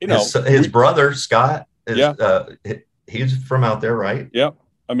 his brother, Scott, he's from out there, right? Yeah.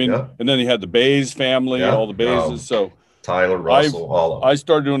 I mean, and then he had the Bays family, all the Bayses. So Tyler, Russell, all of them. I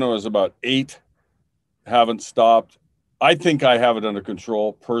started doing it when I was about 8, haven't stopped. I think I have it under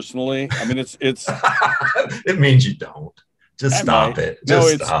control personally. I mean, it's it means you don't. Just stop it.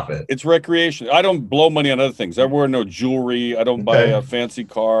 Stop it. It's recreation. I don't blow money on other things. I wear no jewelry. I don't buy a fancy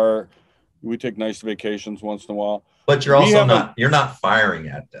car. We take nice vacations once in a while. But you're also you're not firing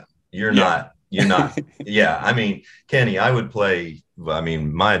at them. You're not. Yeah. I mean, Kenny, I would play,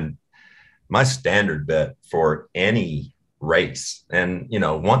 my standard bet for any race. And,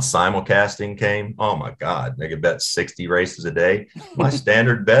 once simulcasting came, oh my God, they could bet 60 races a day. My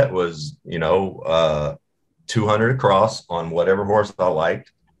standard bet was, 200 across on whatever horse I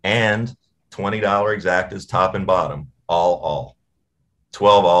liked, and $20 exactas top and bottom, all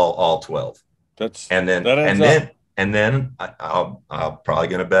 12, all 12. And then I'll probably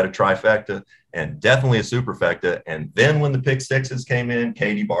going to bet a trifecta and definitely a superfecta. And then when the pick sixes came in,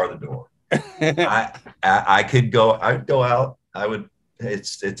 Katie barred the door. I'd go out.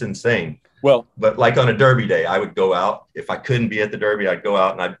 It's insane. Well, but like on a Derby day, I would go out. If I couldn't be at the Derby, I'd go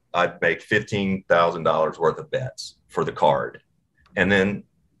out and I'd make $15,000 worth of bets for the card, and then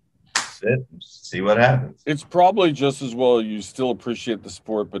see what happens. It's probably just as well you still appreciate the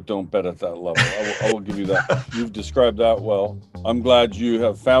sport, but don't bet at that level. I will give you that. You've described that well. I'm glad you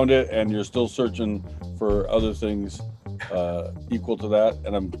have found it, and you're still searching for other things equal to that.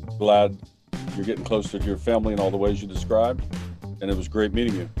 And I'm glad you're getting closer to your family in all the ways you described. And it was great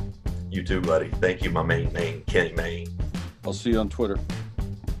meeting you. You too, buddy. Thank you, my main name, Kenny Mayne. I'll see you on Twitter.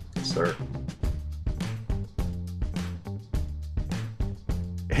 Yes, sir.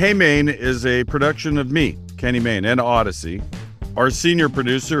 Hey Mayne is a production of me, Kenny Mayne, and Odyssey. Our senior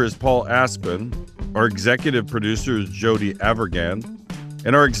producer is Paul Aspen. Our executive producer is Jody Avergan.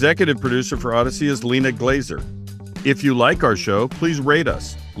 And our executive producer for Odyssey is Lena Glazer. If you like our show, please rate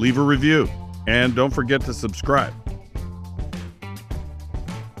us, leave a review, and don't forget to subscribe.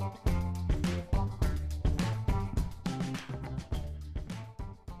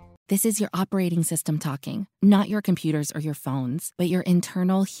 This is your operating system talking, not your computers or your phones, but your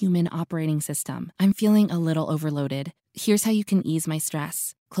internal human operating system. I'm feeling a little overloaded. Here's how you can ease my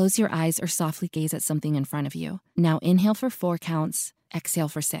stress. Close your eyes or softly gaze at something in front of you. Now inhale for 4 counts, exhale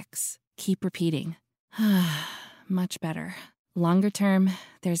for 6. Keep repeating. Much better. Longer term,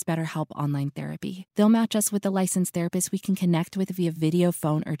 there's BetterHelp Online Therapy. They'll match us with a licensed therapist we can connect with via video,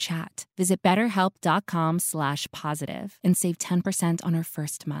 phone, or chat. Visit BetterHelp.com/positive and save 10% on our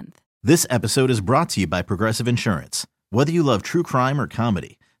first month. This episode is brought to you by Progressive Insurance. Whether you love true crime or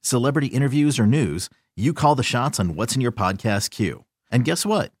comedy, celebrity interviews or news, you call the shots on what's in your podcast queue. And guess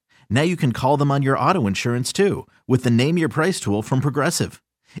what? Now you can call them on your auto insurance too with the Name Your Price tool from Progressive.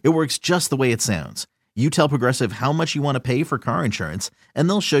 It works just the way it sounds. You tell Progressive how much you want to pay for car insurance, and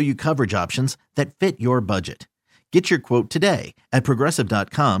they'll show you coverage options that fit your budget. Get your quote today at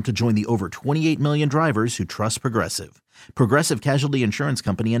Progressive.com to join the over 28 million drivers who trust Progressive. Progressive Casualty Insurance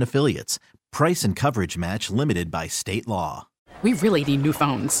Company and Affiliates. Price and coverage match limited by state law. We really need new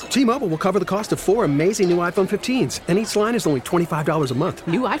phones. T-Mobile will cover the cost of 4 amazing new iPhone 15s, and each line is only $25 a month.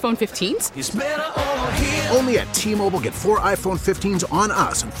 New iPhone 15s? It's better over here. Only at T-Mobile, get 4 iPhone 15s on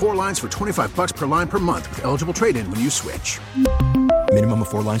us and 4 lines for $25 per line per month with eligible trade-in when you switch. Minimum of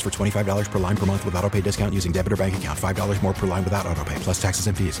 4 lines for $25 per line per month with autopay discount using debit or bank account. $5 more per line without autopay, plus taxes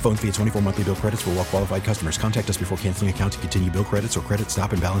and fees. Phone fee at 24 monthly bill credits for well-qualified customers. Contact us before canceling account to continue bill credits or credit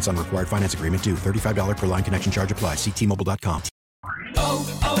stop and balance on required finance agreement due. $35 per line connection charge applies. See T-Mobile.com.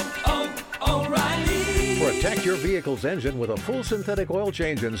 O'Reilly. Protect your vehicle's engine with a full synthetic oil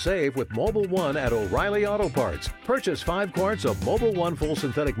change and save with Mobil 1 at O'Reilly Auto Parts. Purchase 5 quarts of Mobil 1 full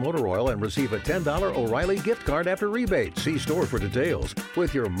synthetic motor oil and receive a $10 O'Reilly gift card after rebate. See store for details.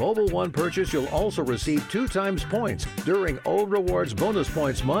 With your Mobil 1 purchase, you'll also receive 2 times points during O Rewards Bonus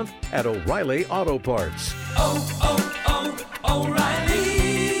Points Month at O'Reilly Auto Parts.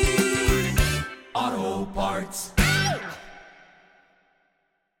 O'Reilly Auto Parts.